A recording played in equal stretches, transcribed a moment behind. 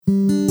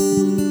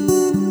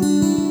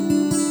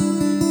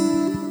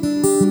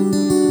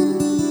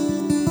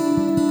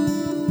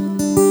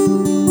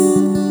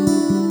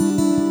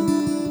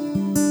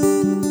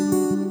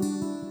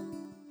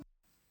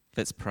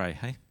Let's pray,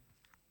 hey?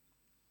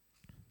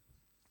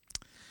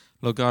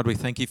 Lord God, we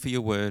thank you for your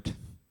word.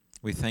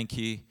 We thank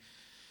you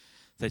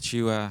that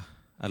you are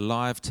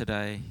alive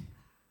today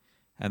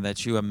and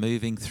that you are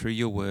moving through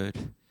your word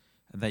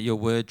and that your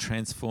word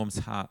transforms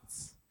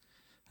hearts.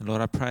 And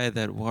Lord, I pray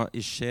that what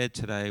is shared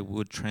today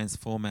would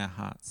transform our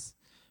hearts,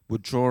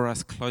 would draw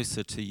us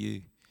closer to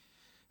you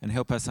and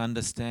help us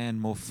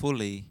understand more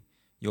fully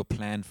your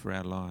plan for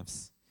our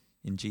lives.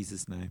 In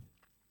Jesus' name,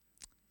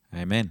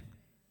 amen.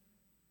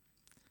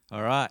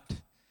 All right.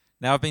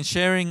 Now, I've been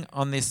sharing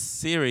on this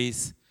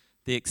series,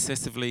 The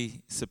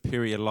Excessively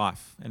Superior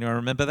Life. Anyone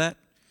remember that?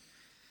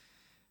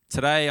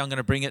 Today, I'm going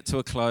to bring it to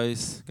a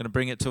close. I'm going to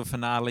bring it to a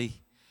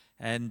finale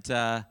and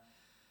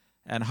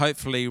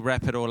hopefully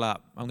wrap it all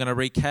up. I'm going to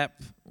recap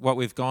what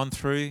we've gone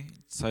through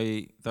so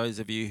those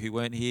of you who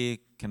weren't here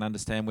can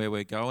understand where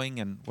we're going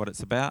and what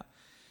it's about.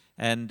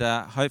 And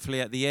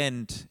hopefully at the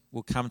end,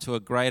 we'll come to a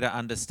greater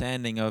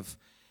understanding of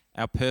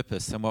our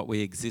purpose and what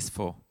we exist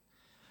for.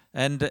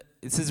 And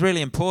this is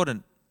really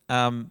important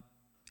in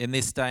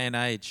this day and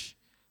age.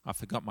 I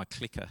forgot my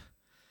clicker.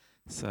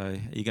 So are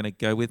you going to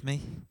go with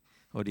me?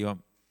 Or do you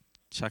want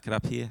to chuck it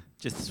up here?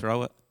 Just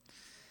throw it.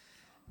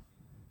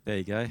 There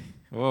you go.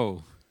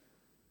 Whoa.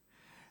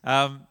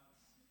 I'll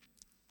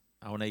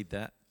need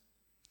that.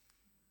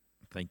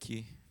 Thank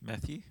you,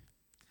 Matthew.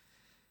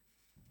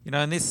 You know,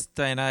 in this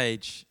day and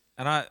age,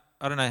 and I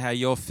don't know how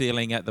you're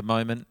feeling at the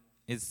moment,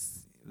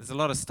 there's a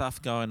lot of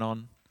stuff going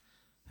on.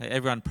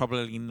 Everyone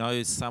probably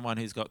knows someone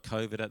who's got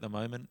COVID at the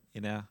moment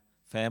in our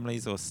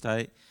families or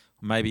state.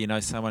 Or maybe you know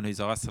someone who's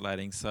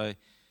isolating. So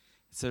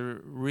it's a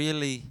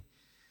really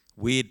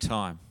weird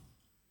time.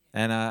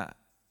 And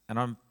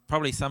I'm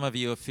probably some of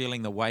you are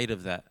feeling the weight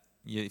of that.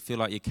 You feel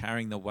like you're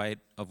carrying the weight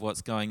of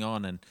what's going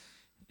on. And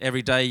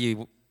every day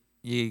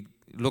you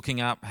looking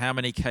up how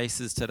many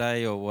cases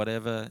today or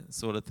whatever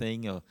sort of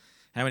thing, or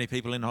how many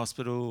people in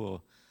hospital,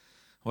 or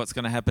what's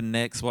going to happen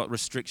next, what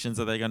restrictions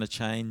are they going to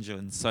change,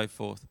 and so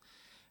forth.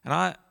 And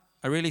I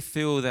really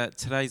feel that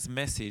today's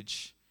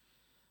message,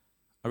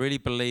 I really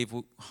believe,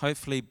 will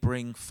hopefully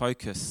bring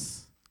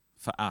focus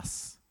for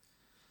us.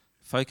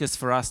 Focus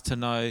for us to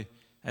know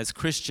as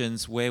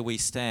Christians where we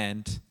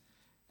stand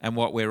and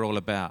what we're all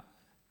about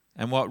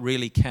and what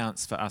really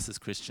counts for us as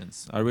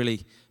Christians. I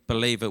really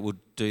believe it would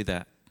do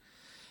that.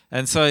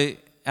 And so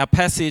our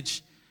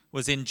passage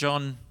was in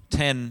John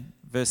 10,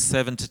 verse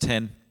 7 to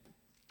 10,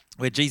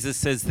 where Jesus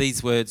says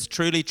these words,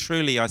 "Truly,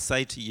 truly, I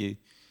say to you,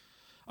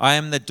 I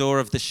am the door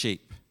of the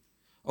sheep.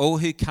 All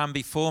who come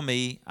before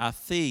me are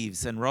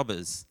thieves and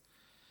robbers,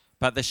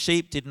 but the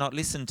sheep did not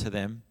listen to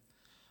them.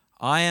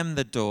 I am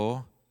the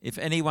door. If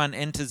anyone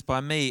enters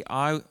by me,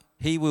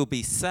 he will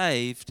be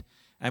saved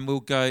and will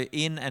go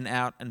in and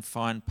out and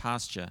find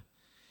pasture."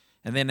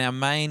 And then our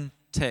main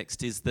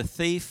text is, "The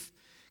thief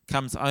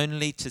comes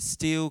only to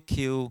steal,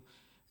 kill,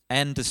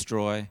 and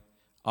destroy.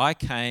 I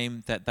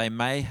came that they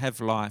may have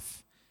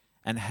life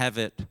and have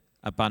it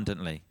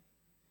abundantly."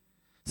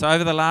 So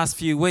over the last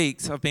few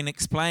weeks, I've been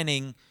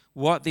explaining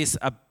what this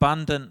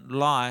abundant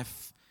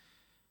life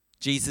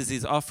Jesus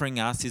is offering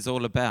us is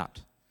all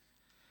about.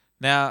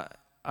 Now,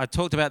 I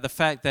talked about the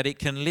fact that it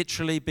can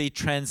literally be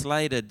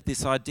translated,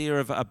 this idea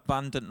of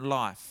abundant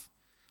life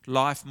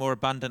more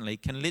abundantly,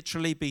 can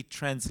literally be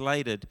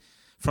translated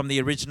from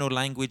the original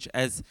language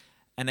as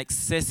an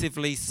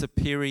excessively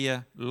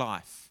superior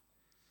life.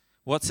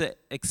 What's it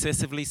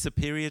excessively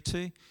superior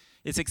to?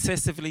 It's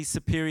excessively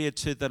superior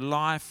to the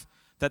life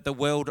that the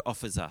world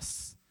offers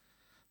us,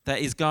 that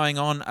is going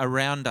on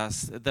around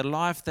us. The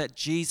life that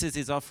Jesus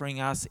is offering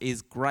us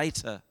is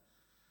greater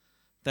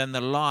than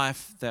the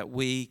life that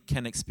we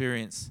can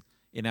experience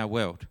in our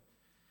world.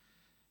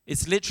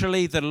 It's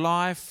literally the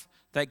life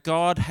that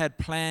God had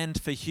planned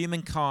for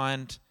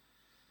humankind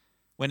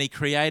when he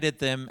created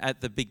them at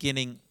the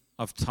beginning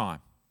of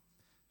time.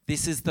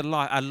 This is the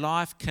life, a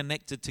life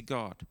connected to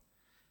God.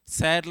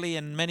 Sadly,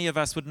 and many of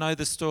us would know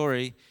the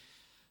story,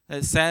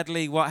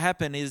 sadly what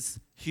happened is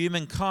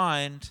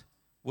humankind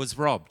was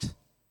robbed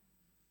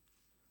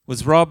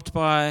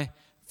by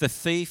the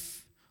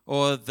thief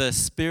or the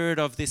spirit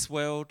of this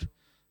world.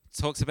 It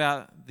talks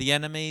about the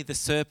enemy, the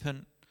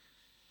serpent.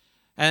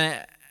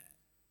 And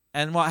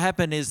what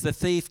happened is the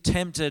thief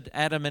tempted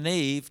Adam and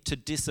Eve to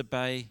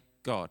disobey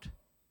God.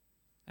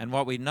 And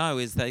what we know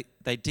is they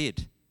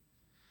did.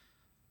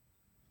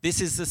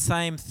 This is the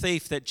same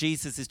thief that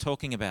Jesus is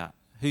talking about,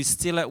 who's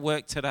still at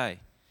work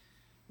today,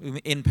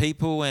 in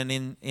people and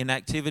in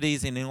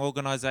activities and in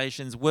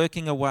organizations,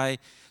 working away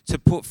to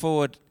put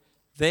forward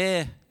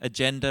their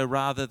agenda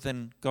rather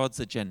than God's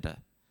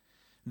agenda.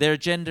 Their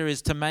agenda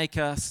is to make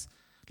us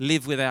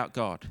live without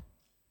God.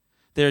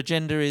 Their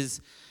agenda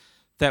is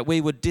that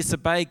we would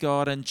disobey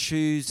God and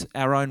choose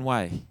our own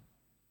way.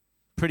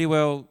 Pretty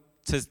well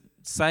to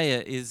say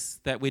it is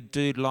that we'd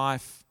do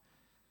life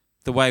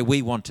the way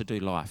we want to do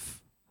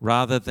life,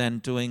 rather than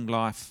doing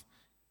life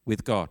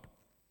with God.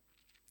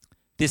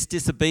 This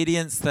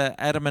disobedience that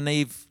Adam and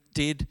Eve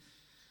did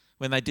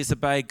when they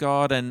disobeyed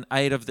God and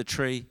ate of the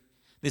tree,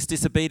 this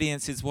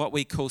disobedience is what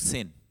we call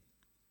sin.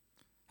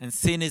 And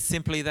sin is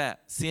simply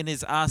that. Sin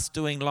is us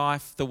doing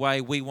life the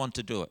way we want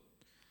to do it.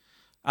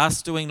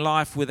 Us doing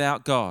life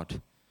without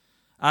God.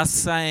 Us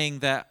saying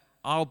that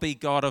I'll be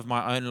God of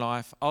my own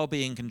life. I'll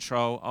be in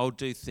control. I'll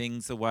do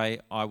things the way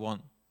I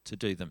want to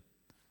do them.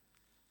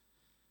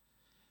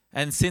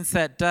 And since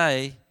that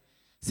day,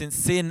 since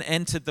sin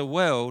entered the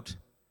world,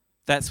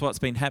 that's what's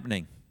been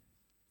happening.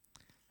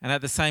 And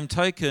at the same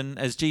token,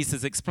 as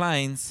Jesus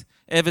explains,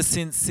 ever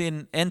since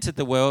sin entered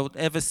the world,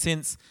 ever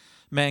since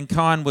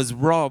mankind was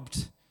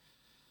robbed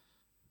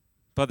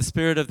by the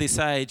spirit of this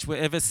age,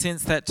 ever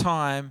since that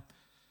time,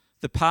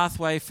 the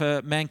pathway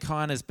for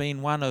mankind has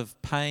been one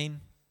of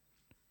pain,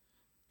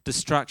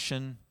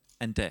 destruction,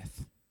 and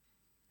death.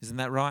 Isn't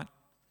that right?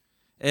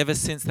 Ever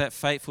since that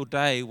fateful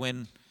day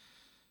when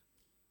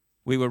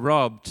we were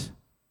robbed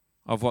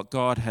of what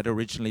God had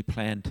originally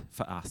planned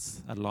for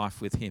us, a life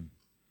with Him.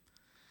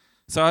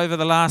 So over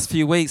the last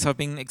few weeks, I've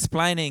been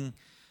explaining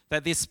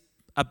that this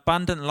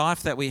abundant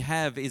life that we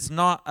have is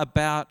not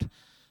about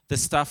the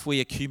stuff we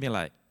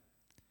accumulate.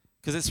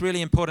 Because it's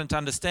really important to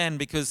understand,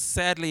 because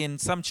sadly in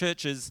some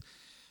churches,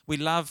 we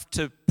love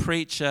to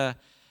preach a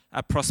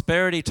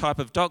prosperity type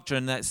of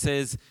doctrine that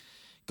says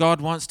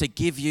God wants to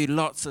give you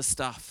lots of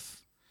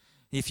stuff.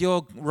 If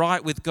you're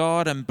right with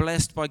God and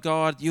blessed by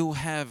God, you'll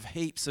have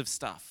heaps of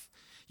stuff.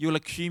 You'll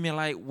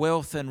accumulate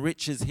wealth and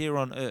riches here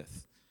on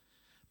earth.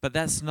 But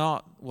that's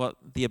not what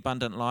the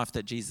abundant life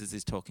that Jesus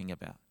is talking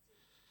about.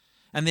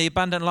 And the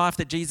abundant life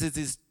that Jesus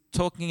is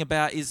talking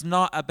about is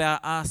not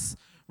about us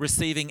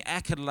receiving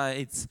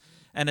accolades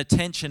and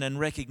attention and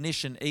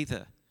recognition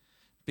either.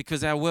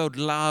 Because our world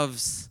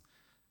loves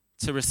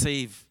to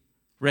receive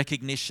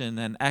recognition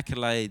and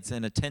accolades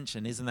and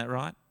attention, isn't that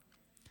right?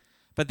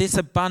 But this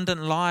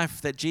abundant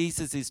life that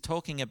Jesus is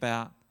talking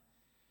about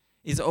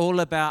is all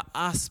about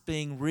us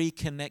being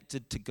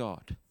reconnected to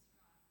God.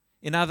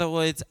 In other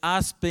words,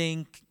 us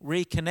being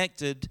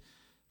reconnected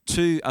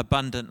to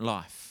abundant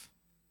life,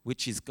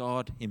 which is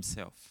God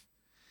Himself.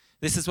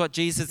 This is what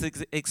Jesus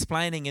is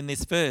explaining in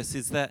this verse,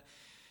 is that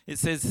it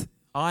says,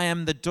 I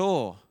am the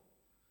door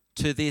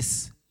to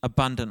this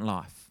abundant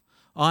life.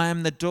 I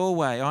am the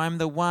doorway. I am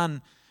the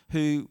one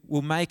who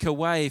will make a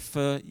way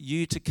for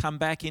you to come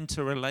back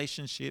into a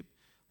relationship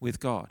with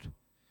God,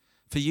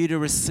 for you to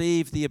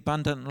receive the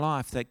abundant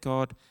life that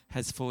God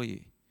has for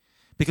you.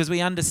 Because we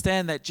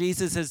understand that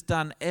Jesus has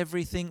done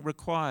everything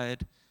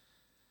required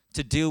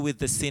to deal with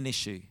the sin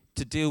issue,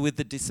 to deal with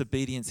the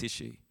disobedience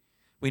issue.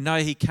 We know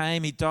He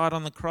came, He died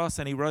on the cross,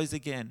 and He rose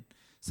again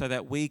so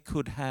that we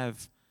could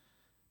have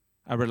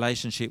a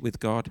relationship with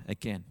God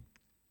again.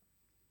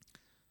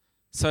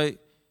 So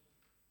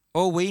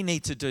all we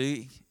need to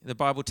do, the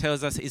Bible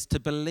tells us, is to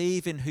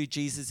believe in who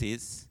Jesus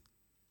is,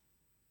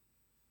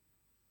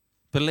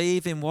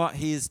 believe in what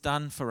He has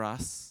done for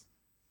us,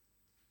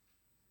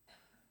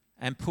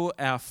 and put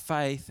our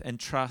faith and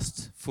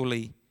trust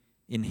fully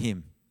in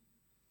Him.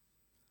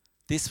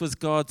 This was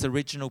God's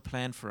original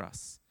plan for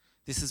us.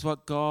 This is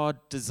what God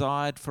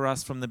desired for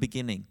us from the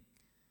beginning.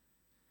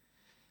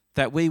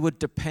 That we would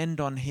depend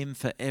on Him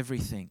for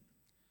everything,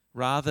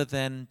 rather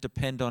than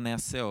depend on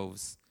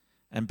ourselves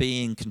and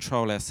be in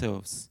control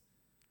ourselves.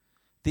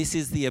 This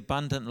is the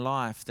abundant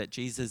life that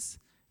Jesus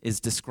is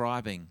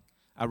describing,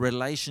 a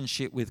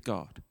relationship with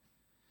God.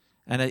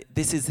 And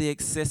this is the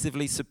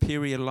excessively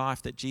superior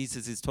life that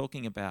Jesus is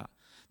talking about,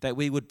 that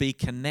we would be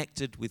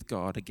connected with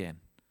God again,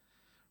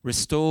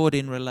 restored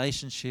in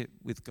relationship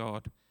with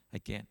God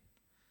again.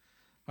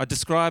 I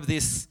describe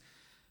this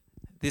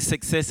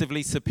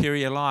excessively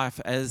superior life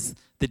as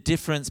the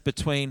difference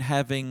between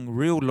having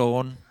real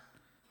lawn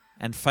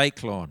and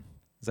fake lawn.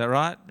 Is that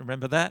right?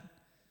 Remember that?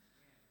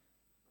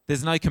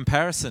 There's no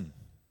comparison.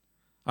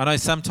 I know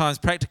sometimes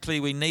practically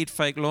we need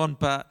fake lawn,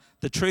 but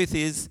the truth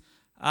is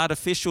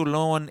artificial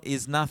lawn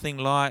is nothing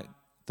like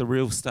the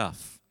real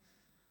stuff.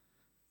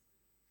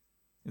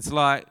 It's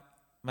like,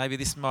 maybe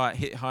this might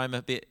hit home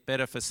a bit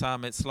better for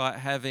some, it's like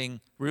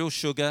having real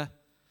sugar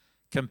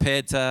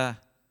compared to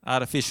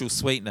artificial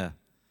sweetener.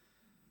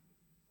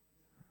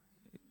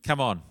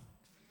 Come on.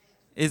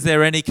 Is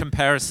there any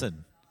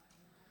comparison?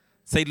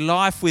 See,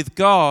 life with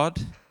God,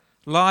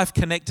 life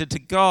connected to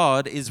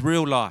God is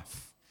real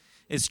life.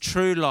 It's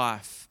true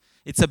life.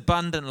 It's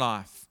abundant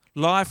life.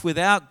 Life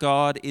without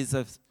God is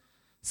a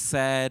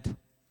sad,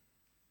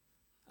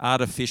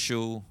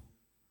 artificial,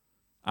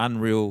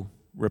 unreal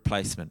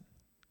replacement.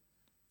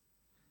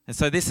 And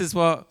so this is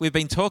what we've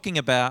been talking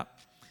about.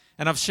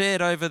 And I've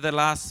shared over the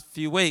last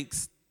few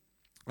weeks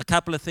a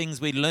couple of things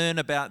we learn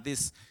about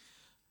this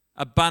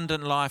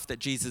abundant life that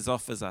Jesus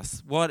offers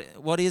us.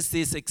 What is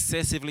this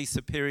excessively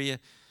superior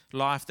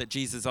life that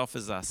Jesus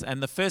offers us?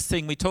 And the first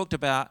thing we talked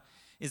about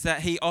is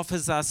that He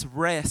offers us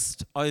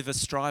rest over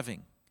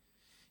striving.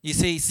 You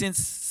see, since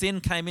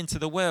sin came into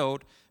the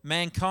world,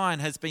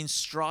 mankind has been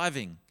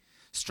striving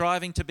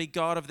to be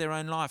God of their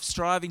own life,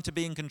 striving to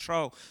be in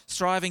control,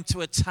 striving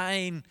to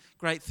attain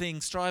great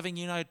things, striving,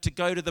 to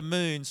go to the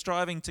moon,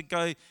 striving to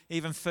go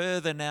even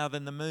further now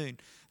than the moon.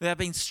 They've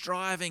been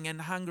striving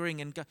and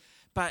hungering,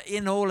 but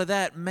in all of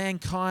that,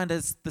 mankind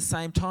at the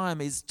same time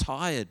is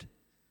tired.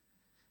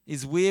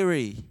 is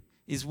weary,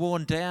 is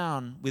worn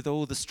down with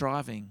all the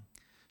striving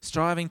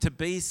to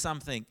be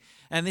something.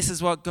 And this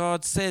is what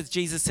God says.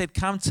 Jesus said,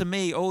 "Come to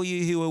me, all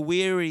you who are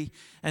weary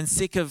and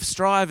sick of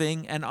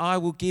striving, and I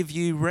will give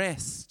you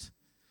rest."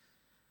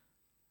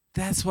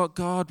 That's what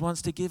God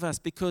wants to give us,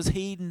 because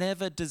he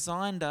never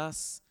designed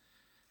us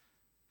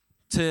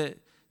to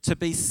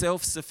be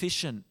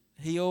self-sufficient.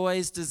 He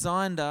always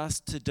designed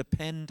us to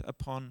depend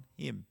upon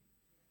him.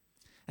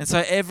 And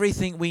so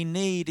everything we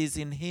need is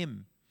in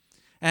him.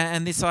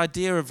 And this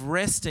idea of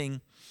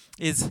resting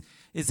is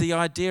the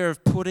idea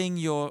of putting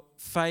your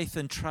faith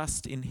and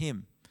trust in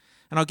him.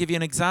 And I'll give you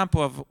an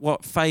example of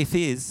what faith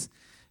is,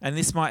 and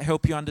this might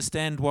help you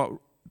understand what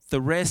the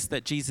rest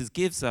that Jesus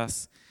gives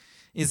us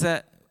is.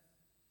 That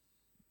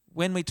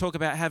when we talk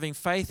about having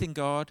faith in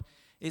God,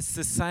 it's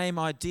the same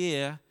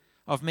idea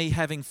of me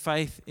having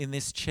faith in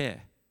this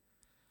chair.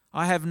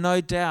 I have no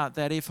doubt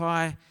that if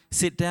I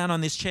sit down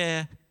on this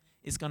chair,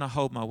 it's going to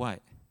hold my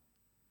weight.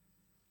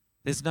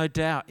 There's no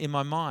doubt in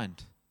my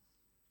mind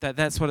that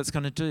that's what it's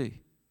going to do.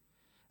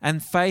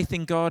 And faith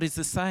in God is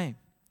the same.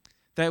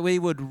 That we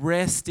would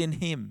rest in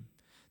him.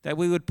 That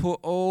we would put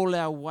all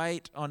our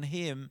weight on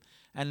him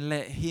and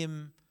let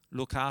him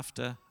look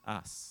after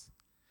us.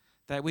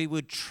 That we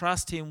would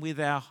trust him with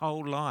our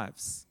whole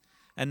lives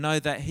and know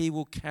that he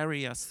will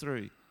carry us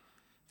through.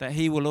 That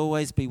he will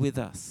always be with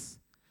us.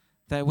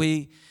 That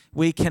we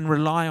can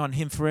rely on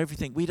him for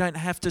everything. We don't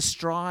have to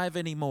strive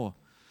anymore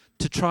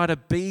to try to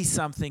be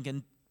something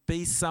and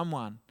be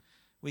someone.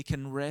 We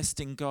can rest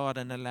in God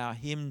and allow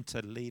him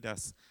to lead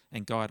us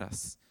and guide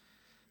us.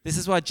 This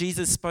is why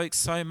Jesus spoke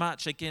so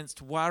much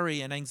against worry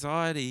and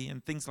anxiety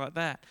and things like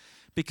that.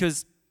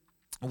 Because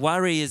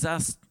worry is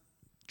us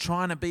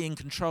trying to be in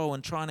control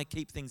and trying to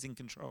keep things in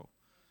control.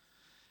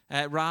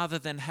 Rather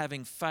than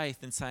having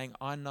faith and saying,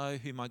 I know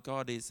who my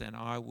God is and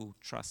I will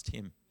trust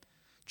him.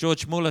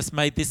 George Mullis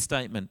made this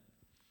statement,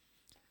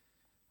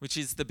 which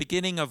is the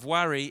beginning of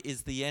worry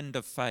is the end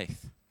of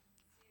faith.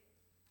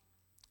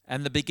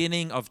 And the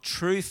beginning of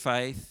true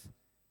faith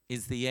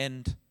is the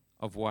end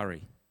of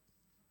worry.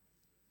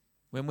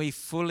 When we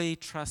fully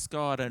trust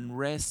God and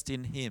rest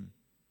in him,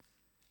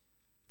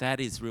 that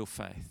is real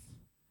faith.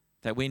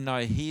 That we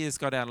know he has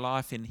got our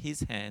life in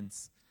his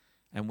hands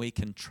and we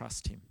can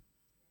trust him.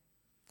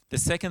 The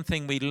second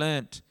thing we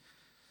learnt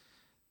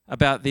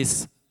about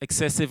this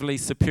excessively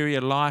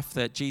superior life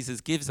that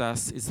Jesus gives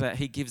us is that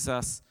he gives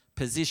us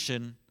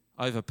position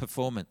over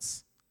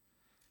performance,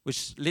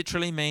 which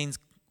literally means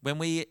when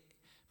we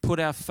put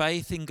our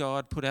faith in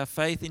God, put our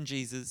faith in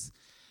Jesus,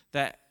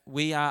 that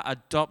we are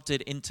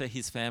adopted into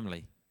his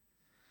family.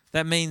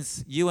 That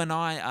means you and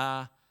I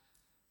are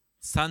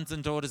sons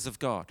and daughters of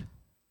God.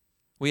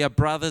 We are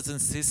brothers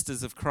and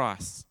sisters of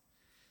Christ.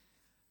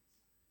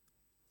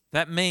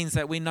 That means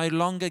that we no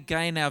longer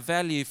gain our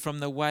value from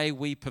the way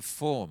we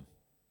perform.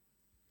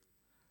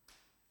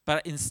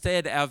 But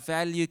instead, our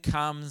value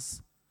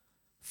comes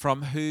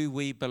from who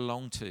we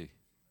belong to.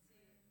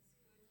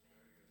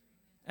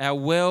 Our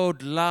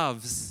world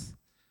loves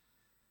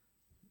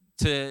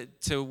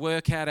to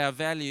work out our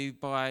value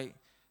by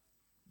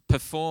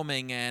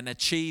performing and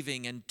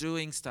achieving and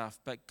doing stuff.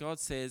 But God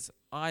says,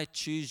 I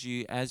choose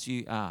you as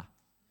you are.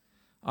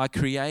 I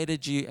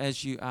created you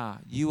as you are.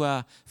 You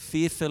are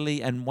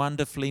fearfully and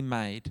wonderfully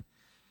made,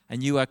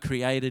 and you are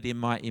created in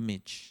my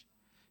image.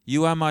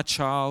 You are my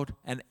child,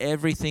 and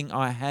everything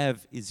I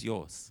have is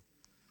yours.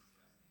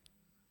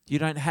 You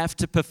don't have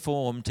to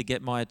perform to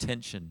get my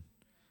attention,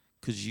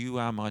 because you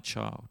are my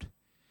child.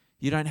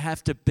 You don't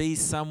have to be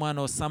someone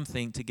or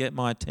something to get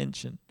my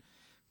attention,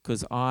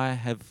 because I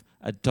have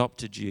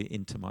adopted you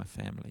into my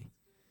family.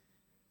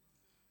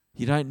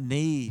 You don't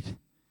need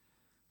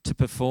to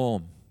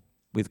perform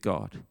with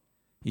God.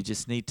 You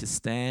just need to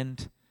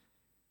stand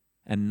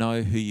and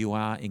know who you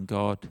are in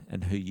God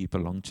and who you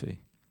belong to.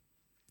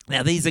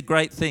 Now, these are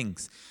great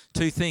things.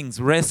 Two things,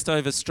 rest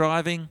over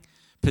striving,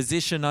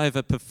 position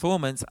over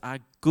performance are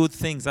good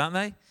things, aren't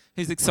they?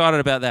 Who's excited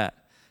about that?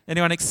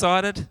 Anyone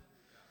excited?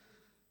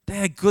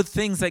 They're good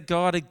things that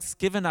God has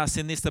given us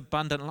in this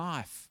abundant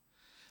life.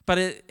 But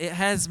it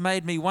has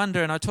made me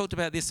wonder, and I talked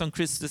about this on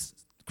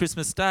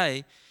Christmas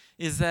Day,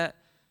 is that,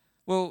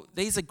 well,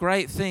 these are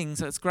great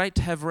things. It's great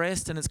to have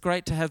rest and it's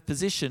great to have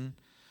position.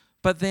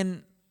 But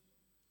then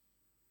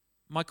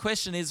my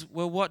question is,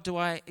 well, what do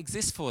I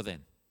exist for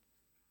then?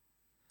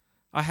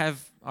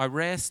 I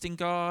rest in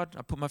God.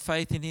 I put my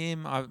faith in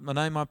him. I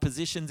know my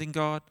position's in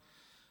God.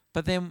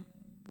 But then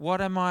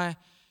what am I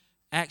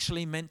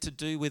actually meant to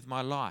do with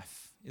my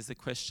life is the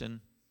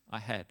question I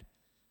had.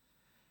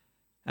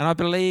 And I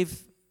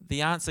believe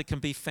the answer can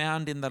be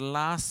found in the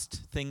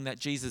last thing that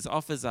Jesus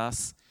offers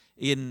us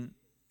in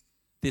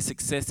this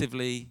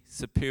excessively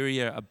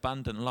superior,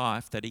 abundant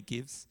life that he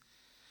gives.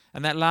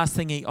 And that last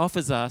thing he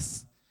offers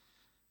us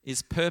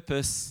is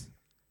purpose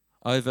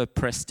over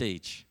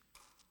prestige.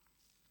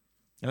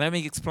 Now let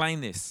me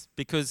explain this,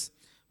 because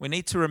we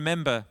need to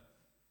remember,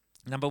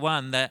 number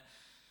one, that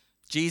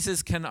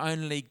Jesus can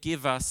only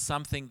give us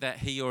something that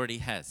he already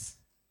has.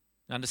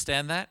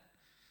 Understand that?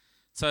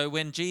 So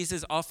when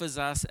Jesus offers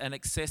us an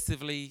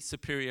excessively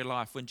superior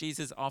life, when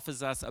Jesus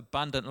offers us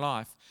abundant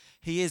life,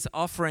 he is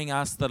offering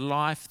us the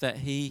life that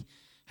he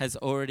has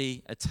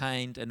already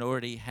attained and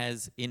already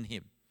has in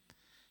him.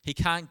 He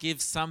can't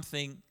give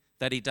something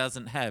that he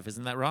doesn't have.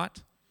 Isn't that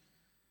right?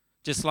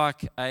 Just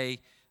like a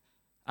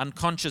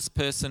unconscious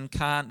person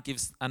can't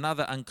give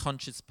another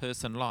unconscious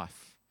person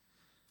life.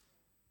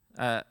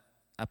 A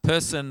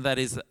person that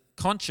is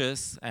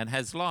conscious and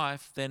has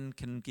life then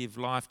can give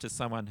life to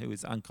someone who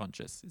is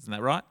unconscious. Isn't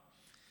that right?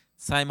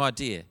 Same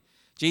idea.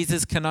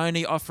 Jesus can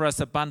only offer us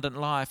abundant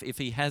life if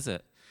he has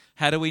it.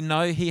 How do we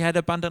know he had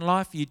abundant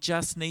life? You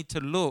just need to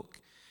look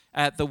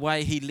at the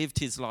way he lived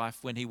his life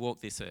when he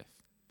walked this earth.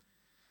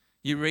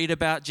 You read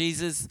about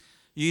Jesus,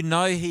 you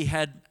know he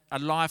had a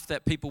life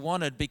that people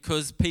wanted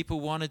because people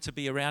wanted to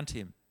be around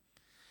him.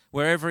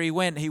 Wherever he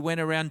went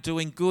around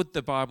doing good,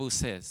 the Bible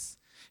says.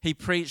 He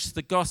preached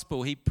the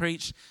gospel. He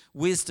preached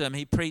wisdom.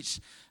 He preached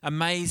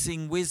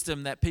amazing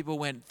wisdom that people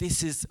went,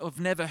 I've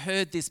never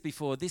heard this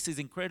before. This is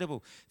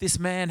incredible. This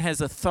man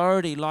has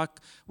authority like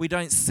we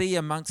don't see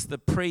amongst the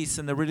priests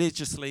and the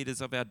religious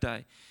leaders of our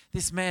day.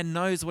 This man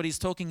knows what he's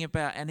talking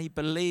about and he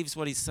believes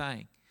what he's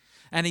saying.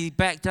 And he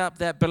backed up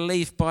that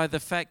belief by the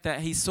fact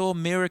that he saw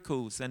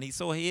miracles and he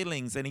saw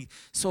healings and he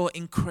saw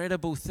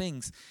incredible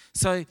things.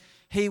 So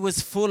he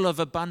was full of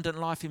abundant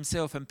life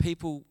himself and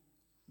people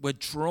were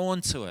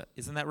drawn to it.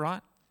 Isn't that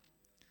right?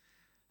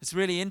 It's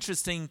really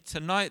interesting to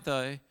note,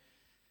 though,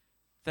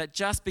 that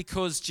just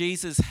because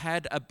Jesus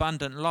had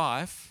abundant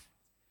life,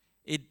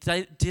 it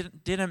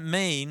didn't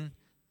mean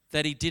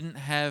that he didn't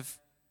have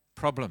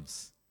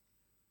problems.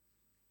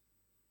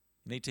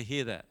 You need to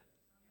hear that.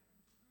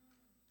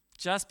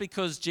 Just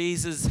because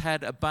Jesus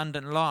had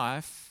abundant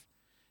life,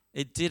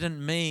 it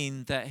didn't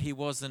mean that he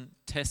wasn't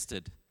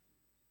tested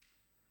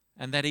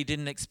and that he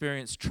didn't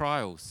experience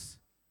trials.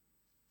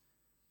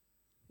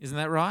 Isn't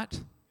that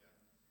right?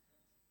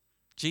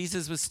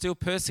 Jesus was still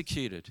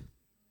persecuted.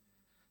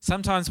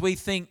 Sometimes we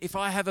think, if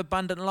I have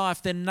abundant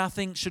life, then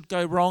nothing should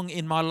go wrong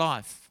in my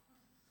life.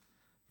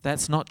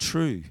 That's not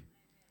true.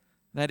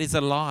 That is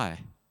a lie.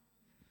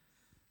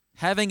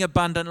 Having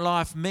abundant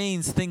life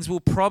means things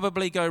will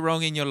probably go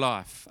wrong in your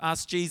life.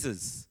 Ask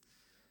Jesus.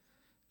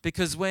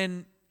 Because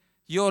when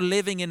you're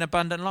living in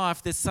abundant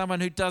life, there's someone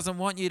who doesn't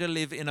want you to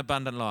live in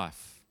abundant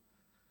life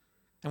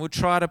and will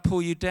try to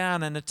pull you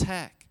down and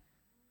attack.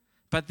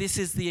 But this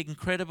is the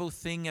incredible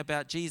thing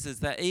about Jesus,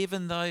 that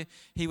even though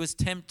he was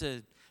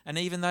tempted and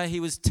even though he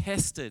was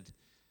tested,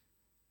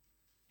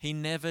 he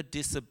never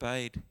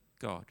disobeyed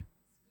God.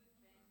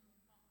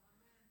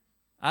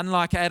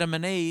 Unlike Adam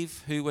and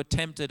Eve, who were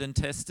tempted and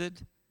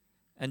tested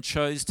and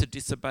chose to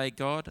disobey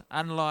God,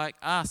 unlike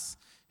us,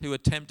 who were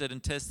tempted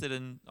and tested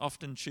and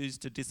often choose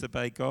to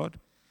disobey God,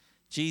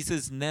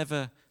 Jesus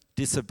never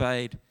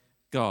disobeyed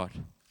God.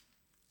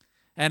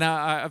 And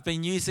I've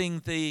been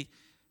using the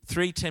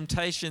 3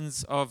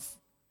 temptations of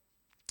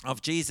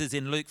Jesus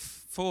in Luke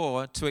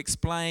 4 to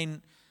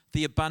explain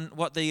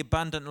what the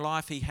abundant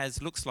life he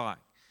has looks like.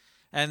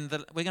 And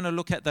we're going to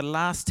look at the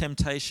last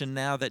temptation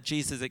now that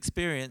Jesus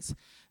experienced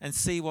and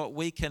see what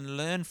we can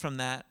learn from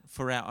that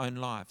for our own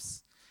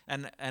lives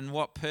and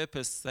what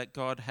purpose that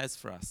God has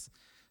for us.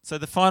 So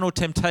the final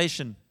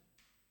temptation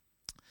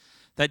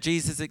that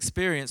Jesus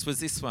experienced was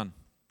this one.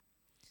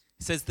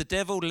 It says, the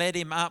devil led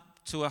him up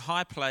to a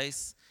high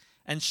place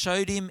and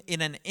showed him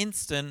in an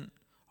instant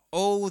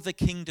all the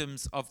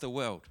kingdoms of the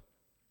world.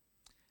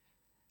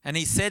 And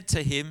he said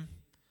to him,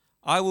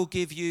 I will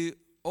give you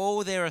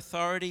all their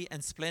authority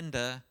and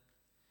splendor.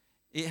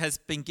 It has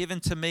been given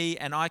to me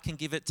and I can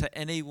give it to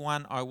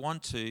anyone I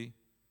want to.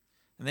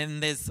 And then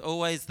there's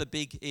always the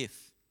big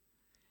if.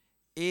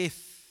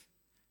 If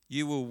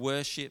you will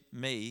worship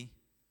me,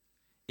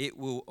 it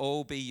will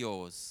all be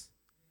yours.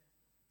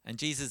 And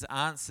Jesus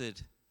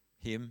answered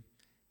him,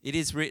 it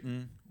is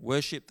written,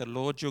 worship the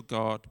Lord your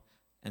God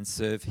and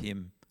serve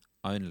him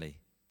only.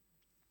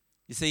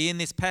 You see, in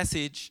this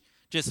passage,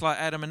 just like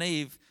Adam and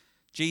Eve,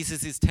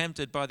 Jesus is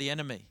tempted by the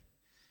enemy.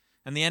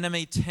 And the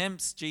enemy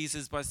tempts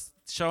Jesus by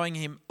showing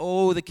him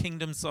all the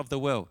kingdoms of the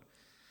world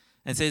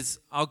and says,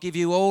 I'll give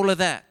you all of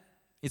that.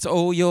 It's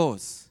all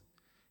yours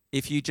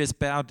if you just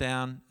bow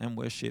down and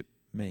worship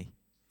me.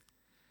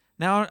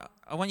 Now,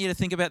 I want you to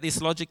think about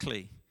this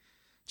logically.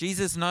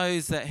 Jesus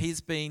knows that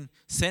he's been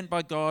sent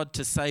by God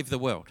to save the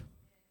world.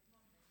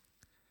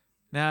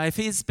 Now, if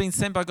he's been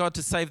sent by God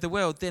to save the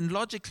world, then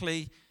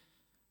logically,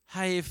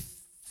 hey, if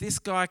this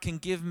guy can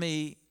give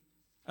me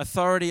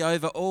authority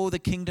over all the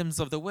kingdoms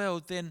of the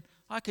world, then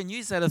I can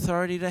use that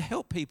authority to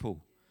help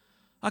people.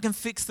 I can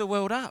fix the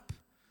world up.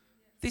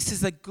 This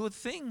is a good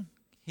thing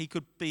he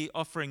could be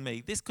offering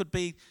me. This could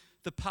be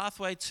the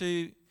pathway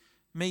to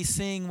me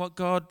seeing what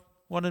God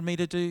wanted me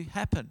to do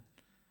happen.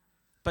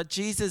 But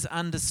Jesus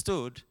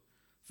understood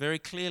very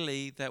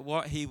clearly that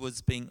what he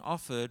was being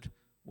offered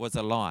was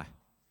a lie.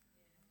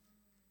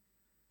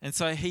 And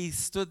so he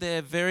stood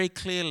there very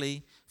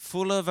clearly,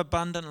 full of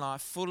abundant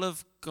life, full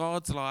of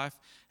God's life,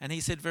 and he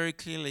said very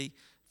clearly,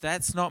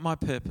 that's not my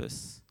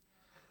purpose.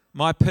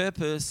 My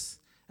purpose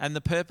and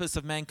the purpose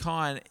of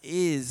mankind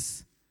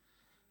is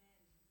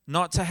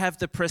not to have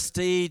the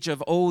prestige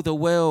of all the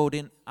world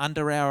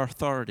under our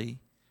authority.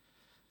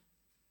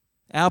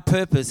 Our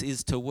purpose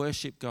is to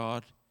worship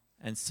God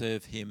and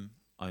serve Him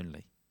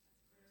only.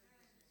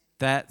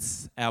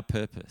 That's our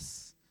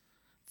purpose.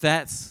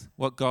 That's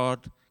what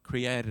God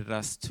created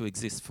us to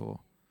exist for.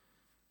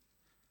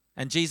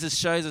 And Jesus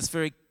shows us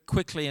very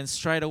quickly and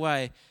straight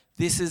away,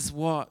 this is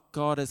what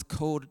God has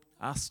called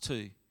us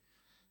to,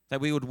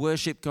 that we would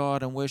worship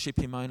God and worship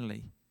Him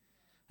only.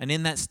 And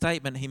in that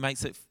statement, He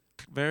makes it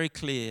very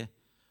clear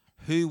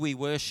who we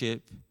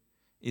worship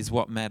is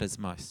what matters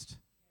most.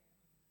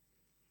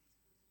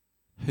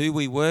 Who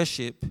we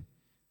worship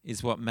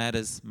is what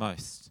matters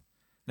most.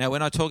 Now,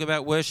 when I talk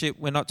about worship,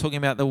 we're not talking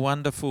about the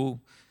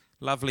wonderful,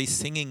 lovely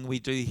singing we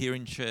do here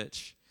in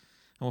church.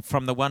 Or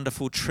from the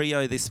wonderful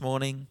trio this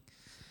morning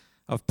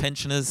of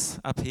pensioners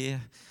up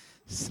here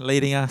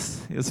leading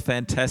us. It was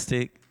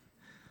fantastic.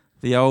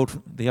 The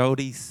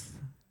oldies.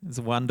 It was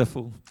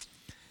wonderful.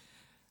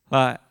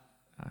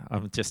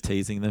 I'm just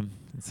teasing them.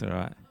 It's all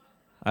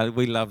right.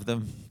 We love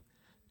them.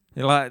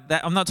 They're like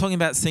that. I'm not talking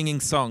about singing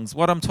songs.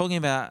 What I'm talking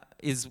about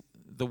is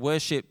the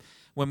worship.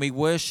 When we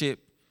worship,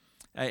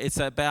 it's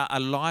about a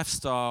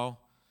lifestyle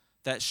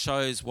that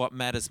shows what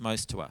matters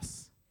most to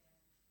us.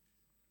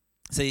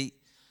 See,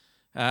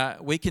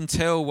 we can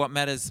tell what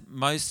matters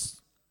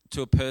most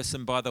to a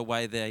person by the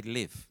way they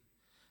live.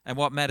 And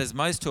what matters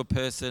most to a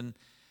person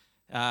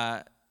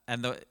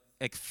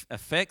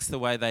affects the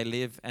way they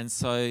live. And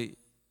so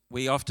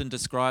we often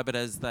describe it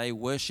as they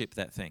worship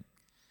that thing.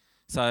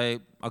 So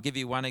I'll give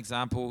you one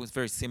example. It's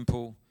very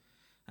simple,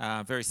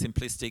 very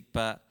simplistic.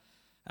 But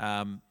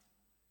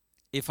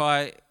if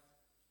I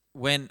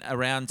went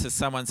around to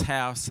someone's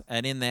house,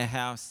 and in their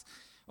house,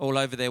 all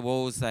over their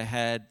walls, they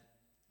had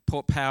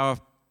Port Power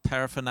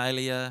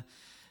paraphernalia,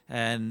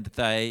 and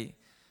they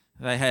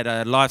had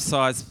a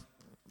life-size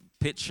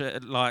picture,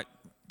 like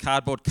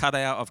cardboard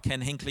cutout of Ken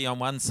Hinckley on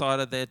one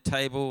side of their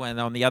table, and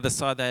on the other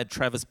side they had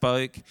Travis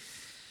Boak,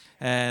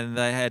 and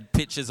they had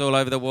pictures all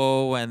over the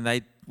wall, and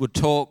they would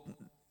talk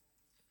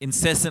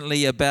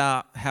incessantly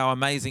about how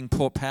amazing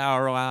Port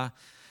Power are,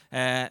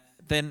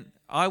 then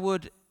I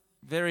would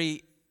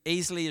very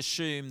easily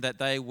assume that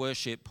they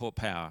worship Port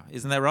Power.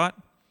 Isn't that right?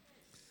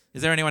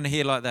 Is there anyone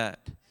here like that?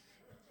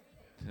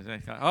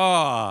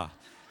 Oh,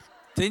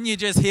 didn't you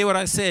just hear what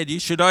I said? You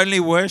should only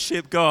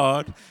worship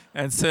God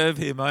and serve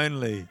Him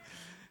only.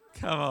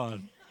 Come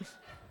on.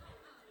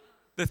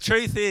 The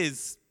truth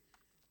is,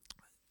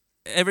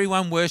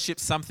 everyone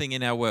worships something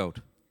in our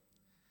world.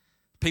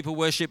 People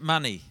worship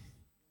money.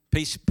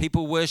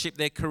 People worship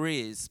their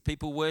careers.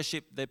 People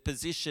worship their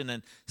position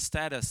and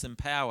status and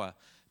power.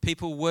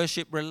 People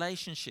worship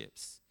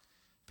relationships.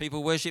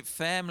 People worship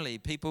family.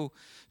 People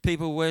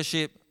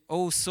worship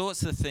all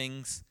sorts of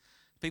things.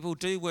 People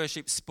do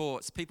worship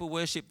sports. People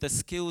worship the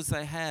skills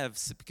they have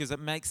because it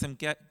makes them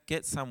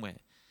get somewhere.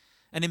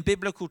 And in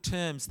biblical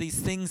terms, these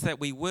things that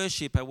we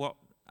worship are what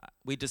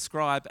we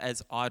describe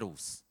as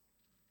idols.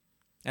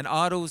 And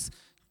idols,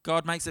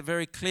 God makes it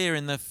very clear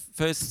in the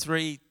first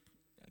 3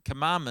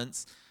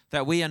 commandments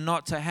that we are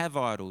not to have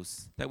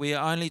idols, that we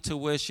are only to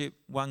worship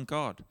one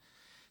God.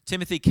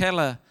 Timothy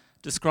Keller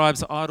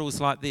describes idols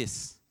like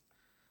this.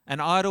 An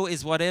idol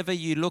is whatever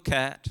you look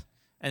at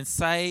and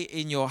say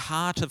in your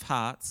heart of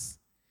hearts,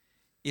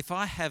 if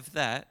I have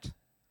that,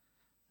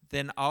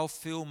 then I'll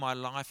feel my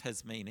life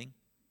has meaning.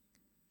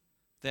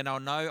 Then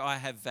I'll know I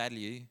have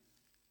value.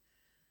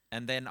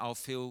 And then I'll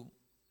feel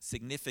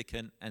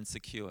significant and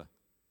secure.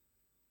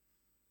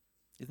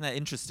 Isn't that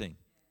interesting?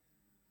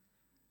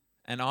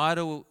 An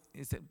idol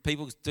is that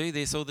people do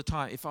this all the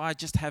time. If I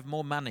just have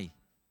more money,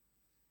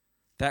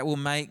 that will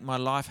make my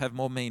life have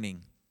more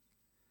meaning.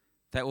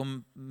 That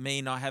will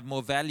mean I have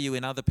more value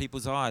in other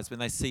people's eyes when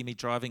they see me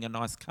driving a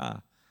nice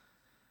car.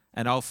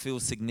 And I'll feel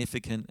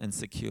significant and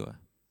secure.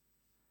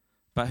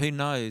 But who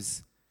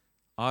knows,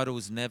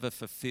 idols never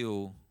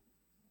fulfill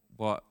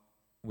what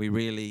we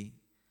really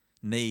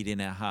need in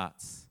our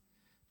hearts.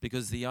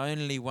 Because the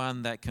only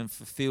one that can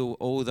fulfill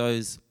all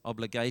those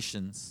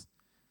obligations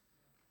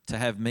to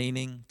have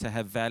meaning, to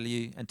have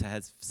value, and to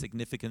have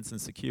significance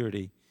and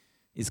security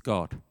is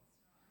God.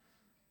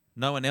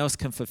 No one else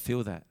can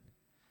fulfill that.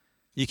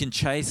 You can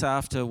chase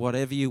after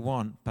whatever you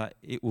want, but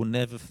it will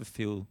never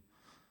fulfill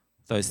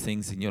those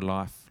things in your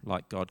life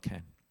like God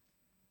can.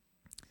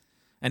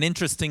 And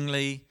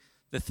interestingly,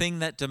 the thing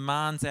that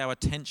demands our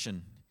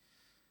attention,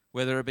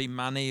 whether it be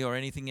money or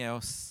anything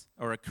else,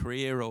 or a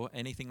career or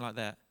anything like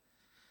that,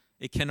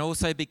 it can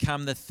also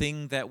become the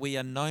thing that we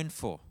are known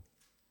for.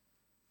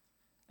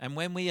 And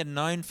when we are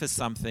known for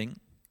something,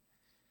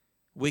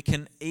 we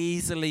can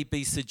easily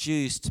be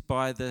seduced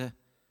by the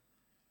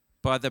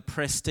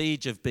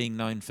prestige of being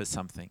known for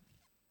something.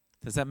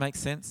 Does that make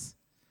sense?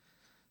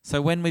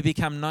 So when we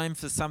become known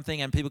for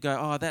something and people go,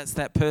 oh, that's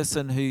that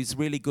person who's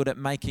really good at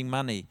making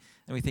money.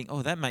 And we think,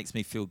 oh, that makes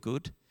me feel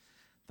good.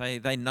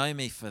 They know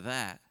me for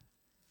that.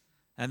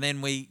 And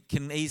then we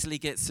can easily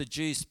get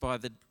seduced by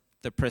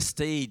the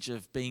prestige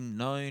of being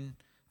known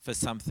for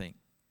something.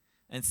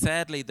 And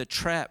sadly, the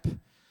trap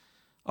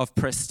of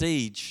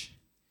prestige,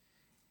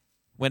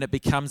 when it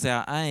becomes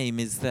our aim,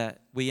 is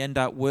that we end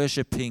up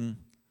worshipping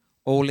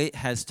all it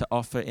has to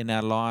offer in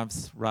our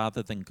lives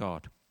rather than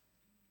God.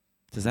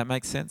 Does that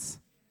make sense?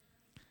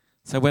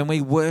 So when we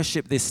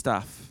worship this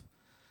stuff,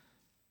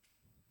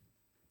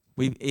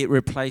 it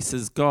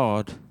replaces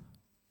God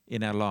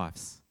in our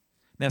lives.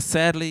 Now,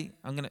 sadly,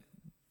 I'm going to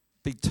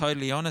be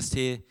totally honest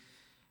here,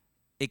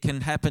 it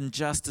can happen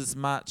just as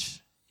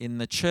much in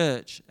the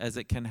church as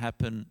it can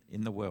happen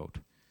in the world.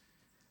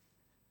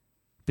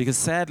 Because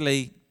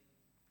sadly,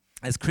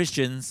 as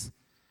Christians,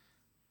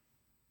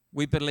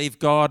 we believe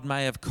God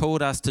may have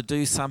called us to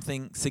do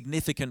something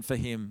significant for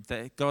Him,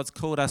 that God's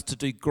called us to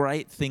do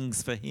great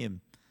things for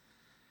Him.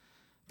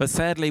 But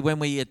sadly, when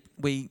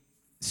we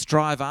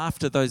strive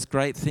after those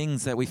great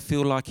things that we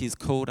feel like He's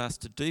called us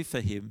to do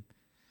for Him,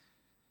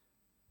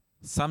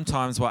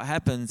 sometimes what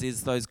happens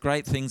is those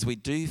great things we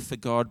do for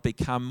God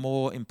become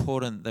more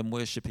important than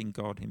worshipping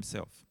God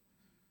Himself.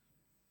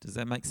 Does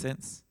that make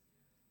sense?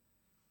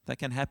 That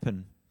can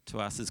happen to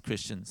us as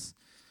Christians.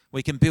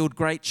 We can build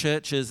great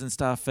churches and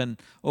stuff, and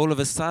all of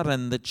a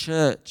sudden the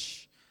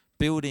church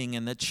building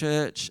and the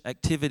church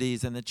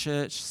activities and the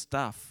church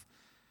stuff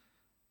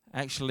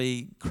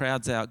actually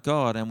crowds out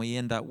God, and we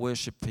end up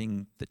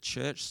worshipping the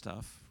church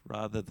stuff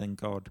rather than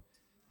God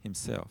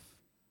Himself.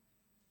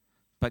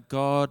 But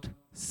God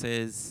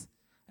says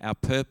our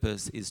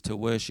purpose is to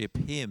worship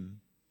Him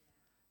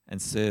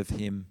and serve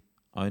Him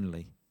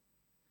only.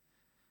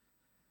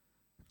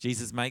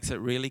 Jesus makes it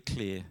really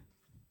clear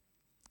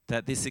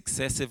that this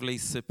excessively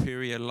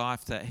superior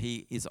life that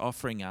He is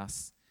offering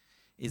us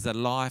is a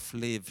life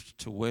lived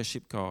to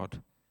worship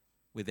God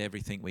with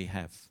everything we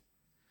have.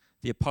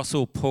 The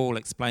Apostle Paul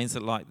explains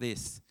it like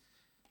this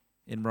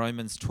in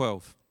Romans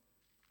 12.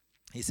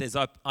 He says,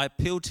 I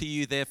appeal to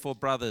you, therefore,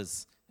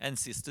 brothers and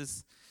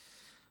sisters,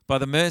 by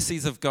the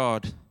mercies of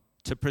God,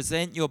 to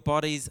present your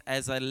bodies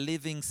as a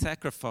living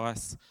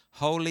sacrifice,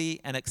 holy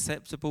and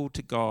acceptable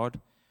to God,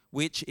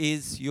 which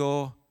is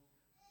your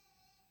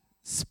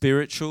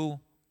spiritual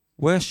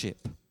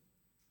worship.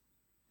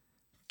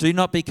 Do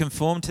not be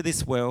conformed to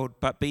this world,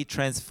 but be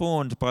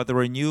transformed by the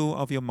renewal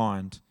of your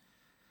mind,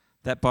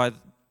 that by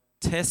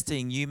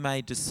testing you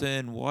may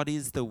discern what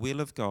is the will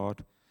of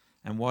God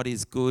and what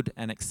is good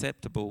and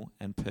acceptable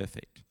and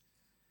perfect.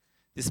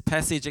 This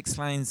passage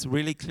explains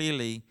really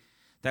clearly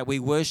that we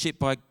worship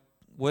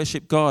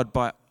God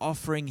by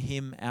offering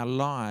Him our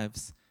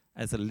lives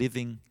as a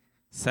living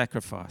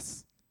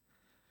sacrifice.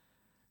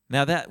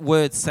 Now, that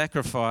word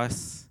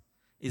sacrifice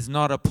is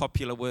not a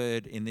popular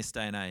word in this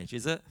day and age,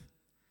 is it?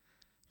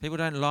 People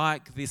don't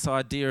like this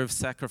idea of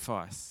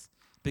sacrifice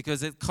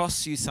because it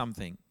costs you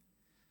something.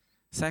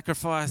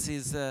 Sacrifice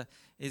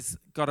is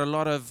got a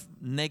lot of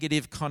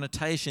negative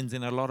connotations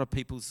in a lot of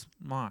people's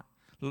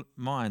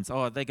minds.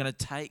 Oh, they're going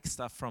to take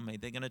stuff from me.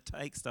 They're going to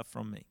take stuff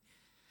from me.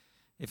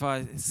 If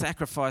I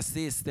sacrifice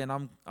this, then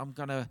I'm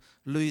going to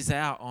lose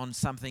out on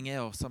something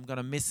else. I'm going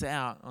to miss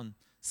out on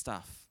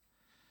stuff.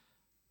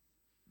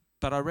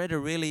 But I read a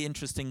really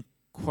interesting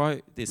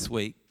quote this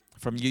week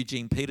from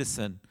Eugene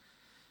Peterson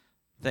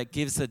that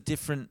gives a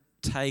different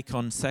take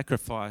on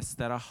sacrifice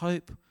that I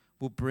hope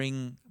will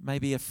bring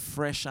maybe a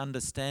fresh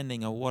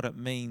understanding of what it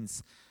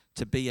means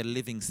to be a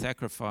living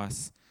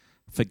sacrifice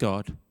for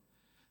God.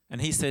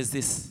 And he says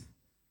this: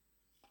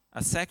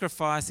 a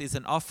sacrifice is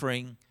an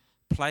offering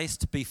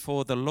placed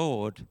before the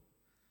Lord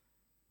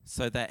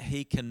so that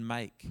He can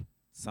make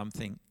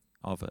something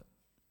of it.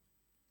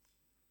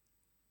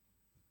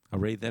 I'll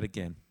read that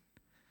again.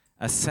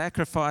 A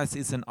sacrifice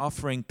is an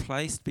offering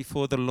placed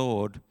before the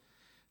Lord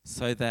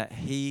so that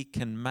He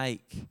can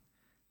make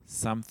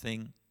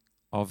something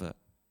of it.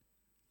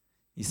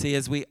 You see,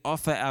 as we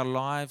offer our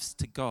lives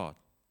to God,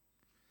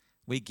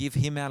 we give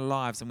Him our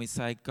lives and we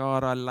say,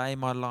 God, I lay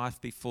my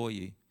life before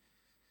you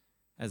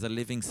as a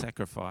living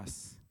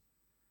sacrifice.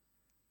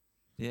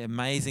 The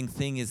amazing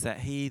thing is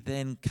that He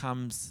then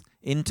comes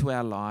into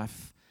our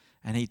life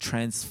and He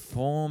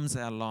transforms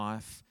our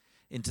life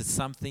into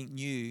something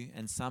new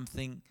and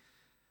something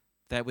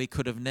that we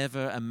could have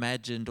never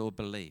imagined or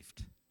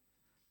believed.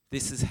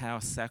 This is how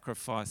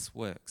sacrifice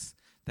works.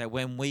 That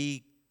when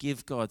we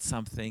give God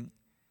something,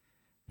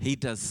 He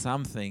does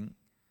something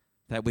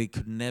that we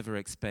could never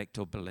expect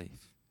or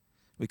believe.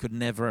 We could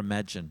never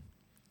imagine.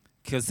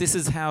 Because this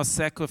is how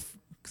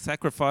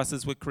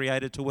sacrifices were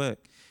created to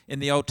work. In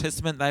the Old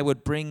Testament, they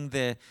would bring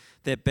their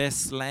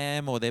best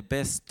lamb or their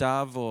best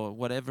dove or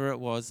whatever it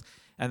was,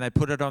 and they'd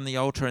put it on the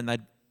altar and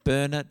they'd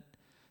burn it.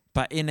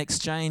 But in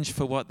exchange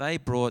for what they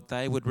brought,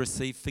 they would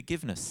receive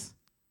forgiveness.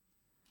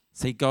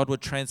 See, God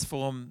would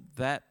transform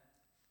that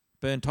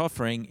burnt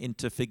offering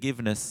into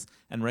forgiveness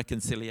and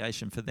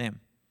reconciliation for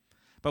them.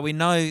 But we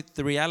know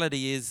the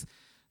reality is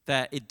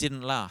that it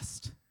didn't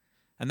last.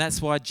 And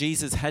that's why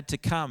Jesus had to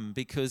come,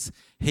 because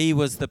He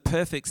was the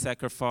perfect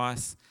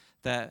sacrifice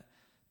that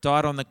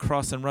died on the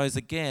cross and rose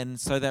again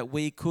so that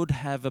we could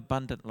have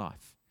abundant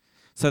life,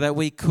 so that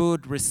we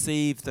could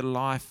receive the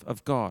life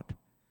of God.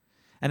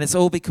 And it's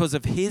all because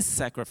of His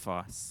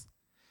sacrifice.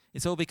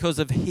 It's all because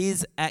of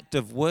his act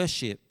of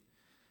worship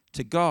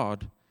to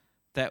God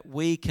that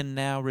we can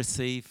now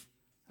receive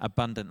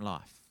abundant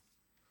life.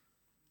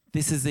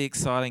 This is the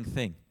exciting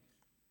thing.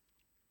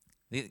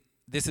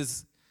 This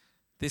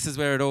is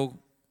where it all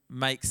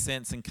makes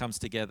sense and comes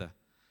together.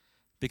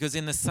 Because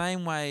in the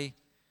same way,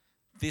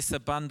 this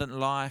abundant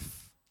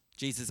life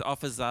Jesus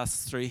offers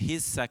us through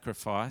his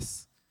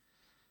sacrifice,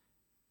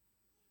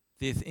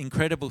 the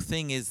incredible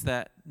thing is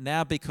that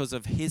now because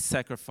of his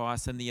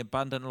sacrifice and the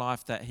abundant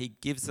life that he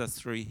gives us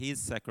through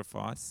his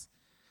sacrifice,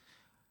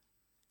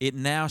 it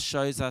now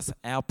shows us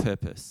our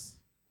purpose.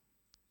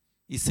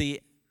 You see,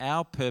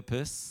 our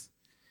purpose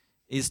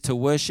is to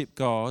worship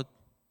God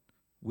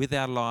with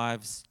our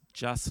lives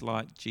just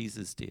like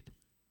Jesus did.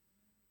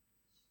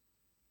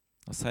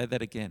 I'll say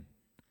that again.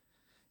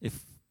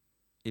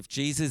 If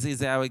Jesus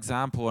is our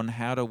example on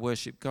how to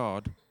worship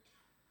God,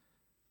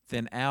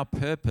 then our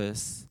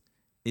purpose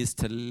is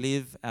to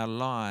live our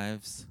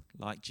lives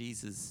like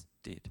Jesus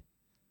did.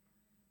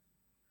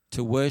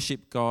 To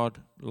worship God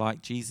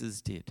like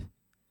Jesus did.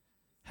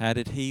 How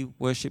did he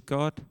worship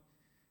God?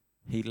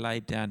 He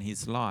laid down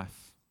his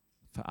life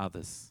for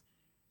others.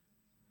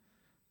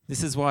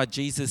 This is why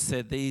Jesus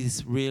said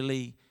these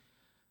really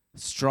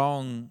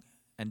strong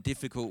and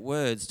difficult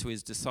words to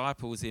his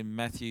disciples in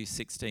Matthew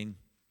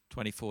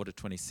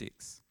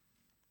 16:24-26.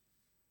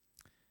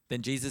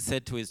 Then Jesus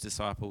said to his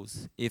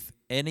disciples, "If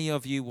any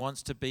of you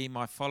wants to be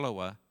my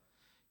follower,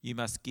 you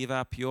must give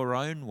up your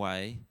own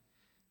way,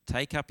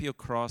 take up your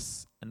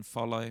cross, and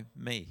follow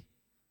me.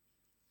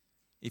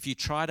 If you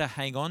try to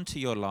hang on to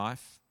your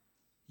life,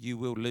 you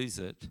will lose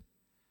it.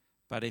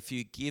 But if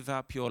you give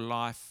up your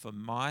life for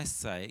my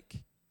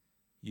sake,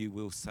 you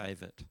will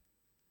save it.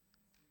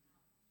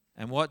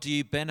 And what do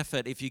you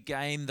benefit if you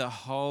gain the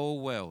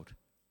whole world,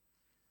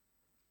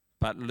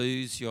 but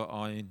lose your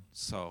own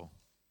soul?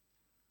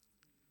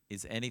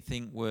 Is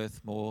anything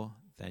worth more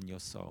than your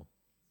soul?"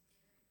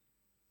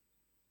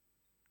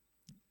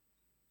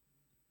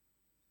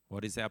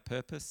 What is our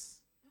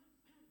purpose?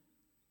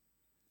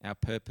 Our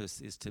purpose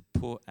is to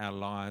put our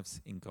lives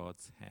in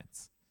God's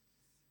hands,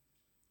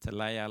 to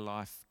lay our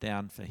life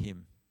down for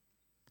him.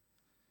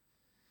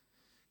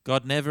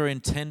 God never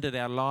intended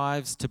our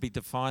lives to be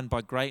defined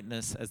by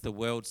greatness as the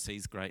world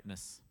sees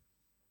greatness,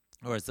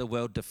 or as the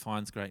world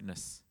defines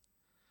greatness.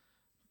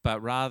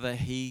 But rather,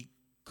 he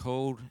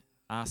called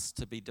us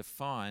to be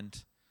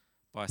defined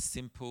by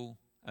simple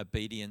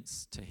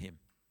obedience to him,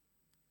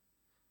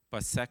 by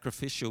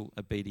sacrificial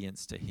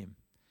obedience to him.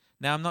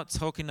 Now, I'm not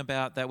talking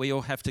about that we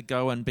all have to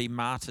go and be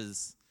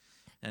martyrs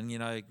and,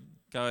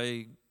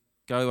 go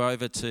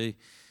over to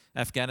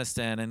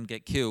Afghanistan and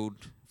get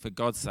killed for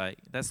God's sake.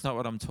 That's not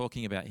what I'm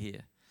talking about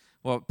here.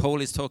 What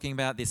Paul is talking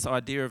about, this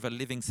idea of a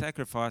living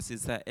sacrifice,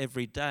 is that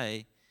every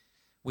day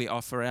we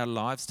offer our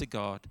lives to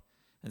God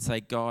and say,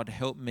 "God,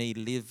 help me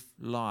live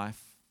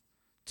life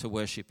to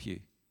worship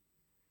you.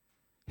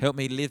 Help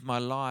me live my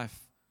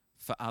life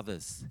for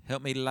others.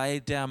 Help me lay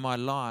down my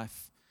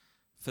life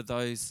for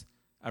those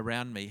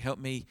around me. Help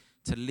me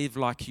to live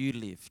like you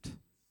lived.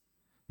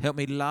 Help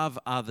me love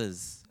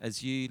others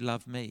as you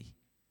love me.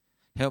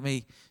 Help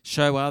me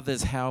show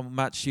others how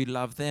much you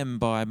love them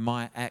by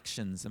my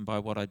actions and by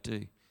what I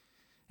do."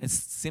 It's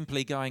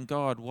simply going,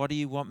 "God, what do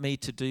you want me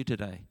to do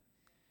today?"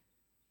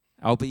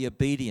 I'll be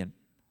obedient.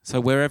 So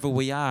wherever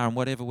we are and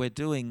whatever we're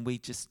doing, we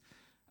just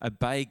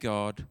obey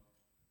God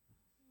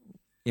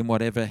in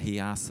whatever he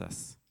asks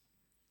us.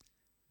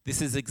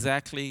 This is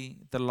exactly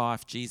the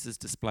life Jesus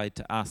displayed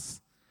to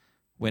us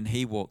when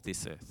he walked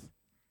this earth.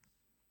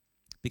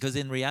 Because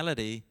in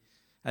reality,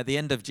 at the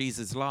end of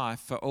Jesus' life,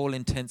 for all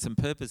intents and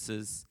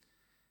purposes,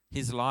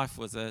 his life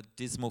was a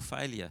dismal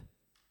failure.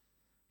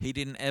 He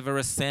didn't ever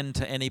ascend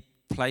to any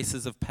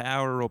places of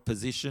power or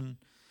position.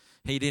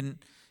 He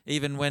didn't,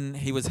 even when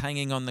he was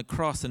hanging on the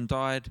cross and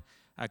died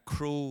a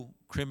cruel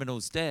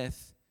criminal's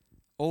death,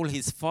 all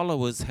his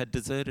followers had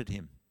deserted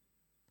him.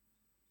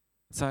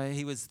 So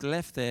he was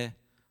left there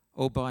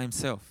all by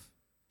himself.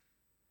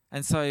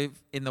 And so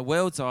in the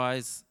world's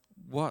eyes,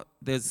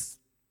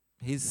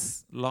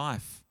 his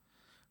life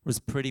was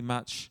pretty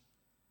much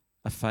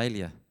a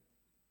failure.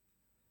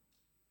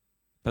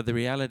 But the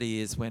reality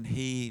is, when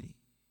he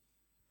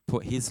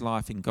put his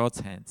life in God's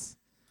hands,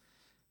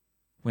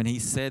 when he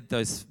said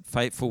those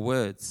fateful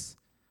words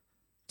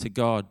to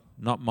God,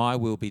 "Not my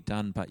will be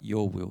done, but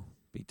your will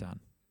be done,"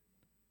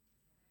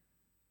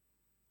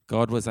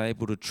 God was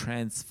able to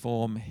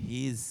transform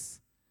his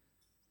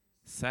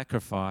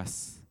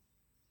sacrifice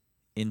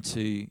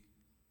into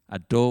a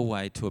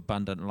doorway to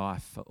abundant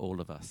life for all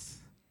of us,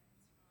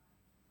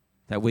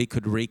 that we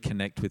could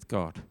reconnect with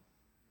God.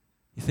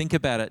 You think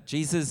about it,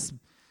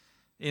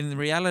 in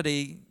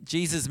reality,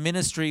 Jesus'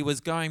 ministry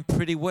was going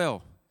pretty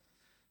well.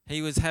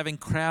 He was having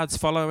crowds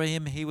follow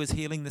him. He was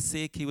healing the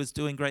sick. He was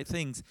doing great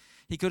things.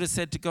 He could have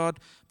said to God,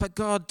 "But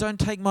God, don't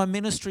take my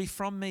ministry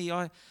from me.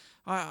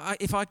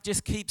 If I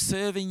just keep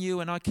serving you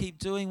and I keep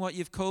doing what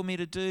you've called me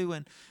to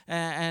do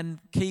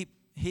and keep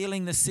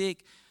healing the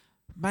sick,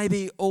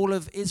 maybe all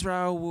of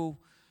Israel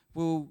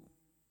will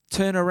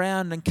turn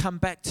around and come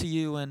back to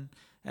you,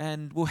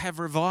 and we'll have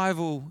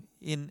revival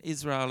in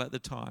Israel at the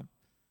time.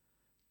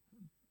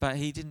 But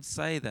he didn't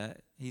say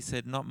that. He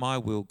said, not my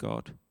will,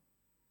 God,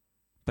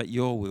 but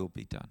your will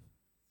be done.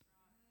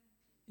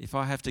 If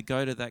I have to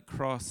go to that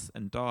cross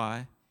and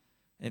die,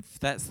 if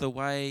that's the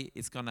way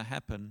it's going to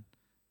happen,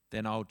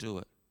 then I'll do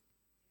it.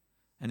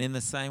 And in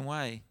the same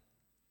way,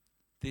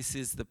 this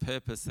is the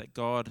purpose that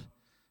God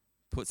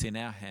puts in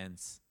our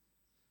hands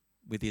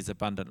with his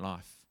abundant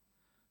life.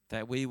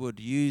 That we would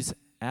use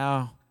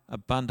our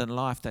abundant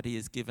life that he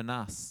has given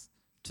us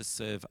to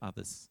serve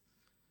others,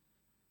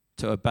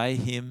 to obey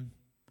him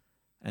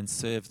and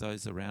serve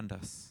those around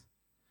us,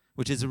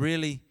 which is a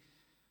really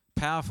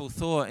powerful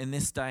thought in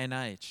this day and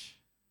age.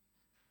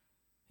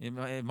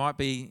 It might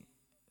be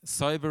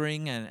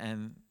sobering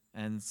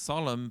and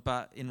solemn,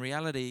 but in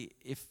reality,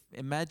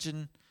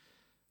 imagine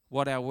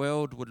what our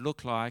world would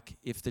look like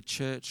if the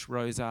church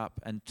rose up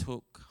and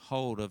took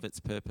hold of its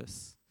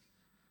purpose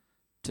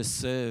to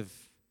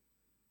serve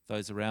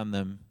those around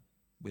them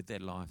with their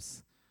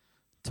lives,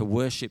 to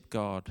worship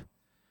God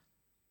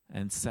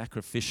and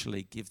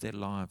sacrificially give their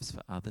lives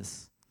for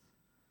others.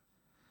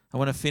 I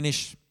want to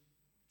finish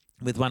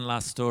with one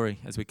last story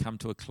as we come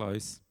to a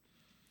close.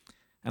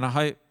 And I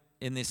hope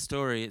in this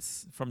story,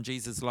 it's from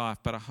Jesus' life,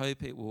 but I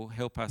hope it will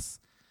help us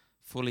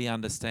fully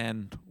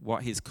understand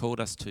what he's called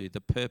us to, the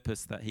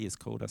purpose that he has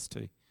called us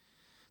to.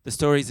 The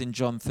story is in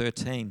John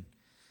 13,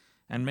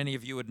 and many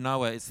of you would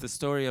know it. It's the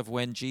story of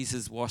when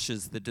Jesus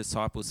washes the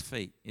disciples'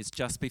 feet. It's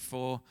just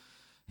before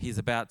he's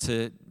about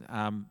to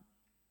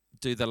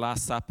do the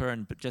Last Supper,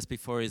 and just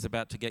before he's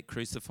about to get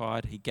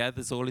crucified, he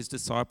gathers all his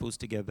disciples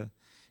together,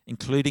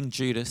 including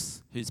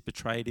Judas, who's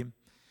betrayed him,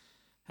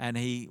 and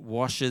he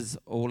washes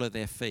all of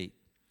their feet.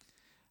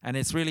 And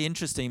it's really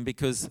interesting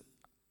because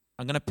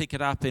I'm going to pick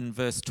it up in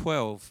verse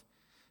 12,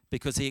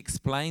 because he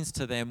explains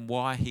to them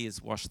why he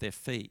has washed their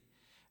feet.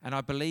 And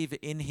I believe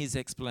in his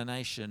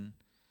explanation,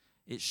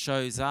 it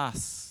shows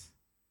us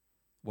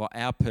what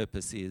our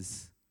purpose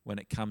is when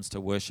it comes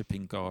to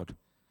worshiping God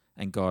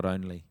and God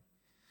only.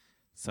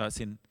 So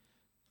it's in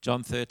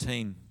John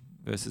 13,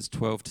 verses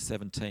 12 to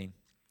 17.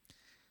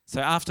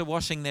 So after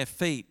washing their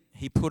feet,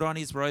 he put on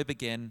his robe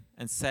again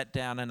and sat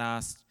down and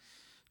asked,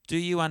 "Do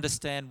you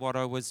understand what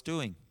I was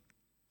doing?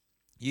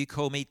 You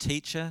call me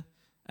teacher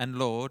and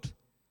Lord,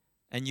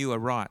 and you are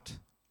right,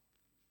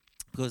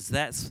 because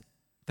that's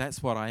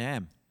what I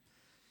am.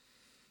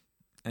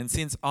 And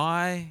since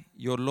I,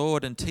 your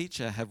Lord and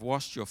teacher, have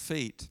washed your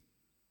feet,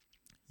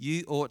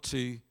 you ought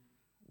to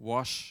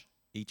wash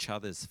each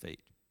other's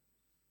feet.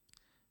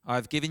 I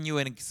have given you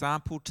an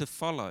example to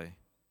follow.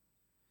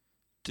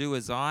 Do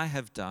as I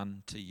have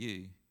done to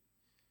you.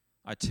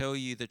 I tell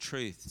you the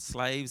truth,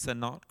 slaves are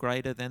not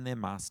greater than their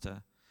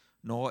master,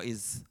 nor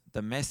is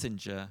the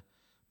messenger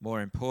more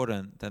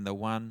important than the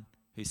one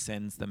who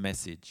sends the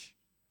message.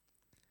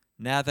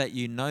 Now that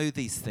you know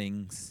these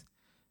things,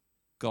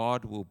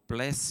 God will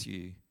bless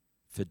you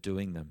for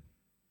doing them."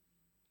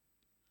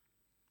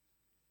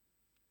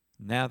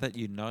 Now that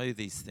you know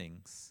these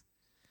things,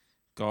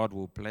 God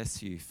will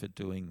bless you for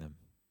doing them.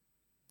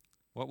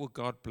 What will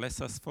God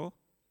bless us for?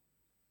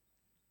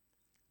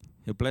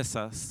 He'll bless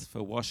us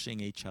for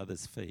washing each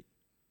other's feet.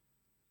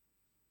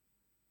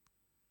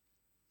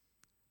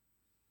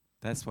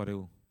 That's what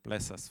he'll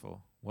bless us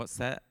for. What's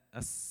that?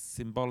 A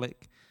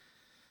symbolic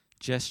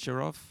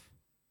gesture of?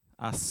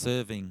 Us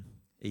serving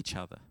each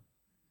other.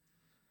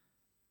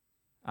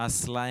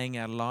 Us laying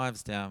our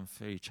lives down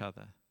for each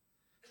other.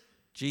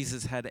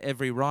 Jesus had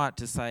every right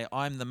to say,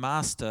 "I'm the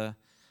master.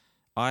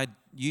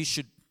 You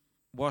should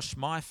wash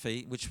my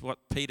feet," which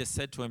what Peter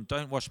said to him,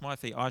 "Don't wash my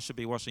feet, I should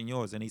be washing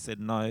yours." And he said,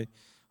 "No,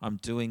 I'm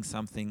doing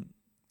something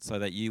so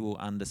that you will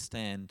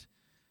understand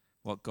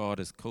what God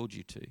has called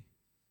you to.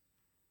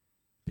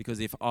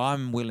 Because if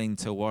I'm willing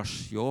to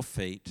wash your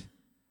feet,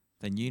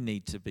 then you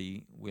need to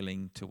be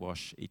willing to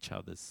wash each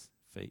other's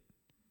feet."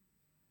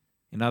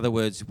 In other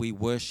words, we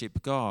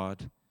worship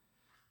God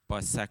by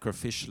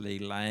sacrificially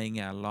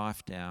laying our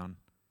life down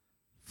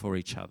for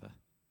each other.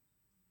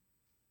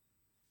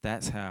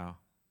 That's how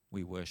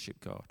we worship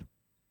God.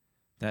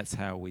 That's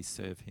how we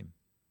serve him.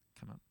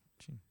 Come up,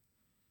 Jim.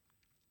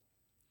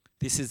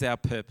 This is our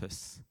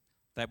purpose,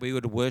 that we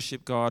would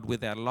worship God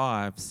with our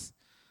lives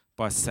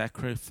by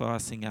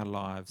sacrificing our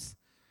lives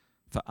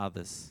for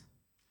others.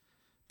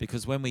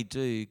 Because when we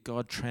do,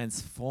 God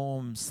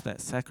transforms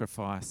that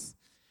sacrifice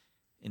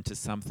into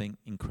something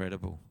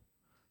incredible,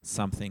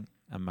 something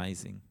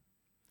amazing.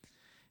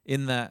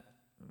 In that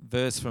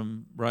verse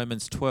from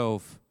Romans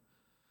 12,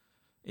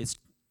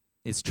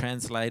 it's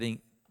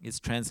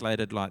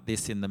translated like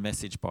this in the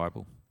Message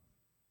Bible.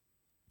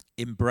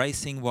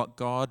 Embracing what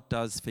God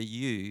does for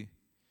you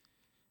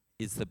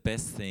is the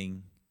best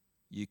thing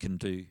you can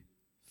do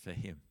for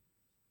him.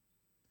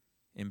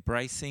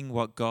 Embracing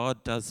what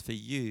God does for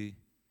you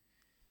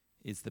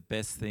is the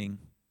best thing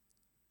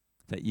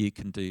that you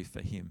can do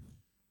for him.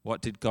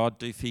 What did God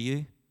do for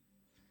you?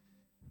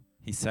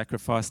 He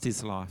sacrificed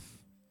his life.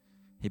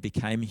 He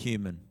became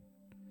human.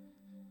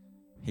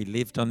 He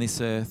lived on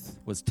this earth,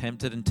 was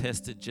tempted and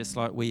tested just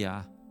like we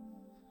are,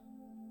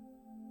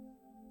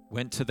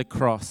 went to the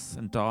cross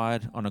and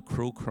died on a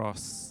cruel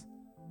cross,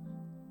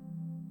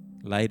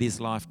 laid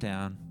his life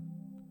down.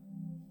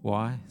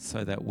 Why?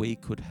 So that we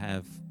could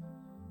have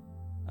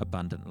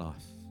abundant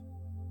life,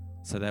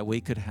 so that we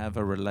could have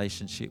a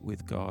relationship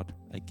with God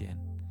again.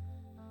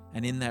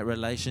 And in that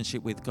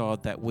relationship with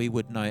God, that we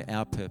would know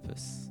our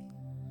purpose,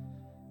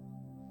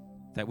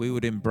 that we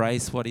would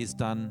embrace what He's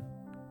done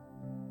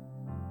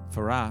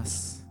for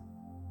us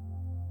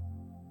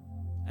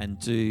and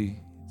do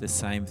the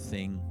same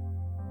thing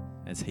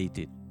as He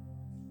did.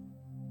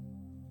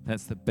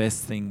 That's the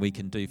best thing we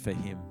can do for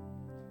Him,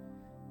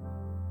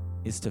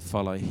 is to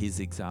follow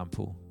His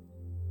example.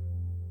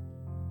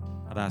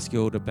 I'd ask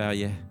you all to bow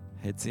your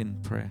heads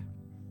in prayer.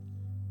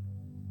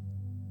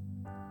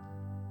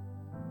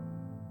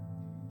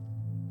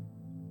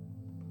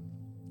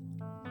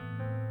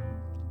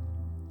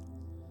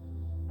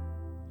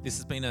 This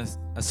has been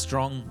a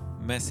strong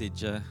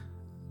message,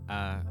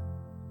 I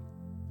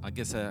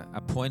guess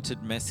a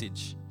pointed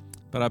message,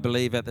 but I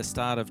believe at the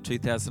start of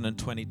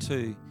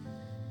 2022,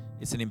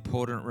 it's an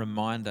important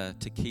reminder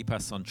to keep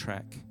us on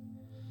track.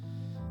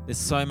 There's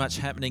so much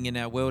happening in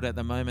our world at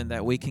the moment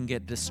that we can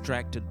get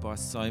distracted by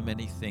so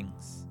many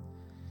things,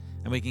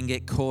 and we can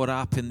get caught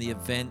up in the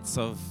events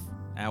of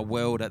our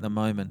world at the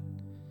moment.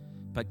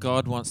 But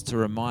God wants to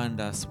remind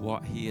us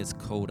what He has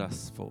called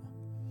us for.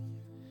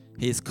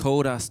 He has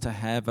called us to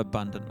have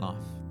abundant life.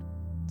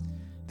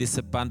 This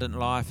abundant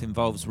life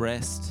involves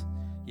rest,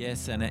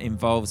 yes, and it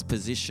involves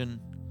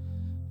position,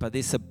 but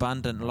this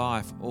abundant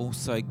life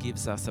also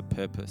gives us a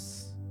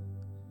purpose.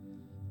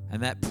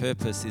 And that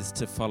purpose is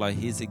to follow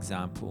His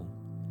example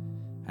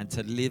and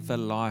to live a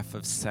life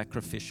of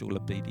sacrificial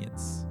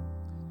obedience,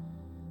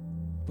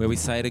 where we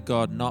say to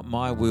God, not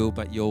my will,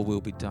 but your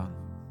will be done.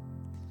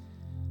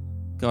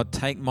 God,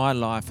 take my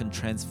life and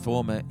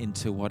transform it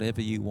into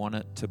whatever you want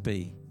it to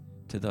be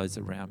to those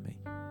around me.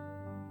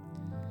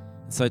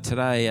 So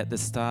today, at the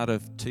start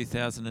of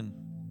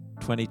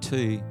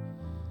 2022,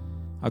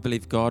 I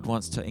believe God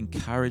wants to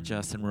encourage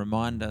us and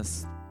remind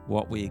us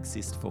what we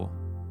exist for.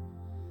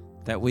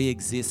 That we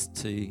exist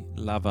to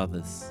love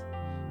others.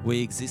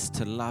 We exist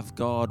to love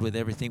God with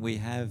everything we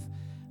have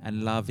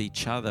and love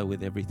each other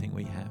with everything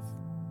we have.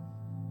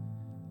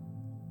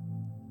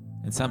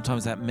 And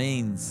sometimes that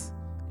means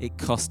it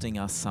costing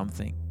us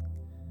something.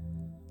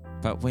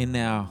 But when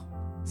our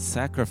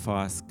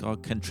sacrifice,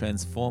 God can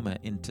transform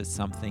it into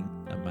something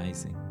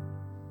amazing.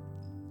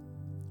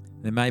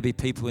 There may be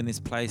people in this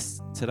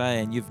place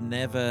today and you've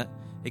never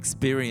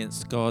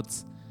experienced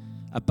God's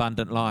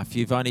abundant life.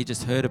 You've only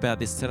just heard about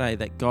this today,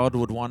 that God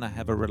would want to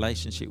have a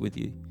relationship with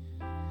you.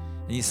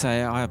 And you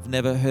say, I've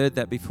never heard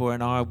that before,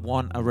 and I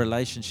want a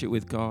relationship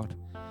with God.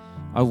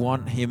 I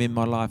want Him in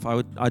my life.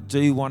 I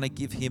do want to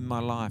give Him my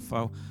life.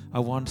 I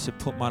want to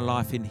put my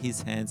life in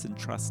His hands and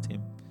trust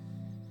Him.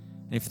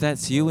 And if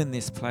that's you in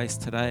this place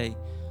today,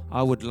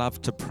 I would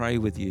love to pray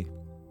with you.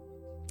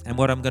 And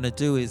what I'm going to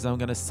do is I'm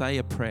going to say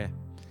a prayer.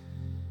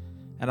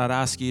 And I'd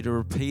ask you to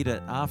repeat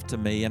it after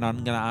me, and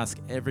I'm going to ask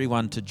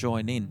everyone to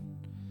join in.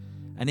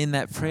 And in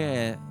that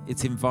prayer,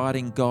 it's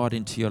inviting God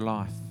into your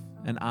life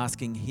and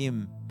asking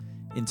Him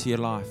into your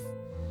life.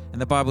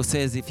 And the Bible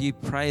says if you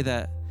pray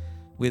that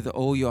with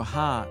all your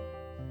heart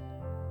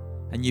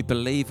and you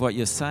believe what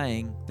you're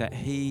saying, that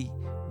He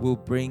will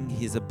bring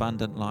His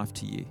abundant life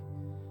to you,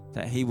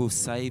 that He will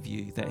save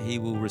you, that He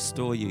will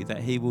restore you, that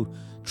He will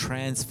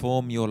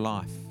transform your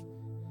life.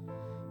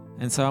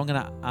 And so I'm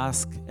going to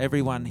ask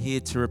everyone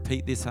here to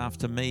repeat this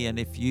after me. And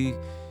if you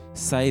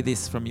say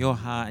this from your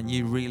heart and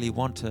you really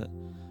want it,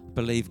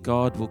 believe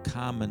God will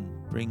come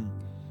and bring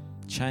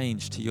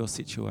change to your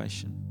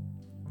situation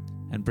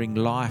and bring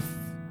life,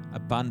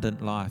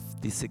 abundant life,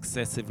 this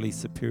excessively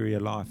superior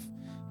life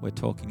we're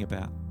talking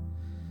about.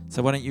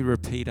 So why don't you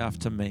repeat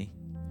after me?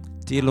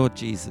 Dear Lord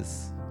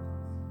Jesus,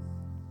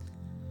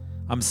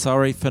 I'm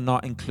sorry for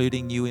not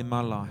including you in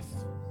my life.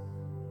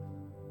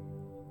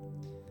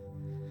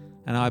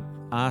 And I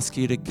ask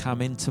you to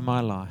come into my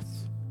life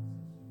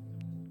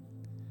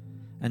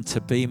and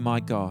to be my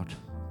God,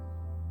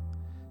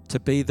 to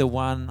be the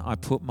one I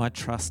put my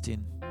trust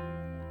in,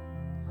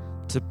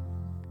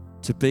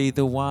 to be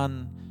the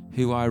one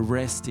who I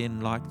rest in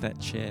like that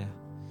chair.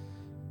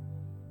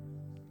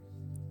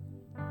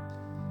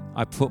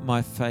 I put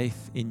my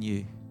faith in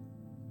you,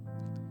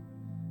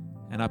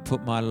 and I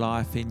put my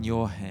life in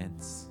your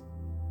hands,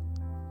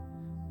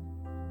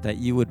 that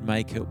you would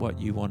make it what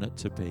you want it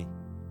to be.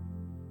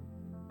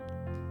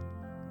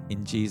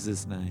 In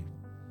Jesus' name,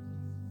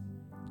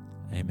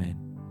 amen.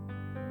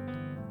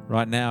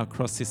 Right now,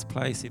 across this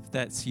place, if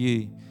that's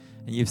you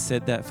and you've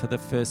said that for the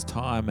first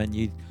time and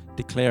you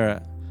declare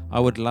it, I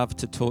would love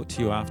to talk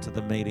to you after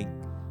the meeting.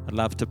 I'd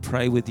love to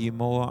pray with you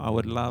more. I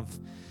would love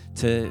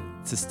to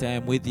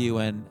stand with you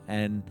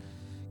and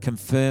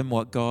confirm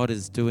what God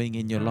is doing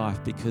in your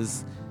life,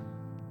 because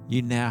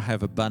you now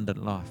have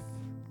abundant life.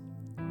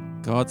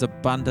 God's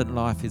abundant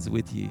life is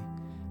with you,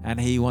 And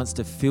He wants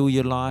to fill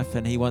your life,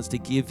 and He wants to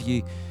give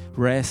you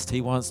rest.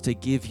 He wants to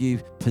give you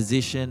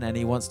position, and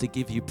He wants to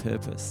give you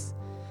purpose.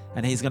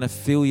 And He's going to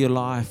fill your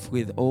life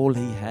with all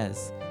He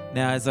has.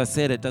 Now, as I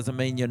said, it doesn't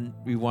mean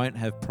you won't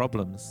have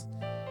problems.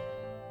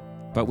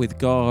 But with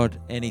God,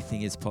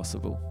 anything is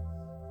possible.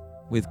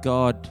 With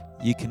God,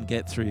 you can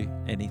get through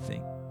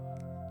anything,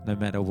 no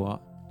matter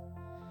what.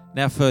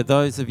 Now, for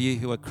those of you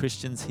who are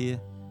Christians here,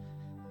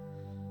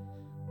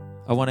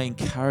 I want to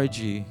encourage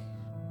you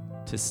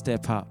to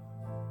step up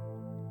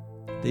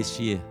this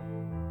year.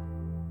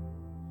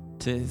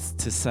 To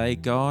say,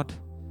 God,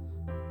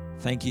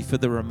 thank you for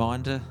the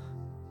reminder.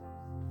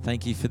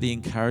 Thank you for the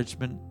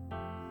encouragement.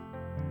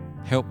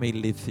 Help me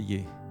live for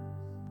you.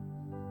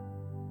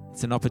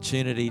 It's an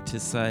opportunity to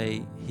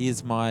say,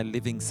 here's my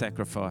living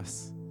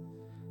sacrifice.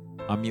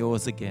 I'm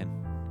yours again.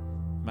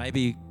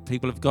 Maybe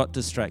people have got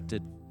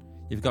distracted.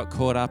 You've got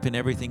caught up in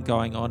everything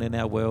going on in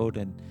our world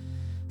and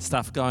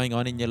stuff going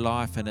on in your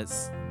life, and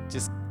it's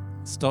just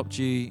stopped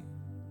you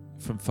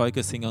from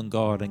focusing on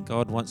God, and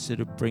God wants you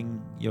to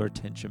bring your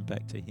attention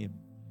back to Him.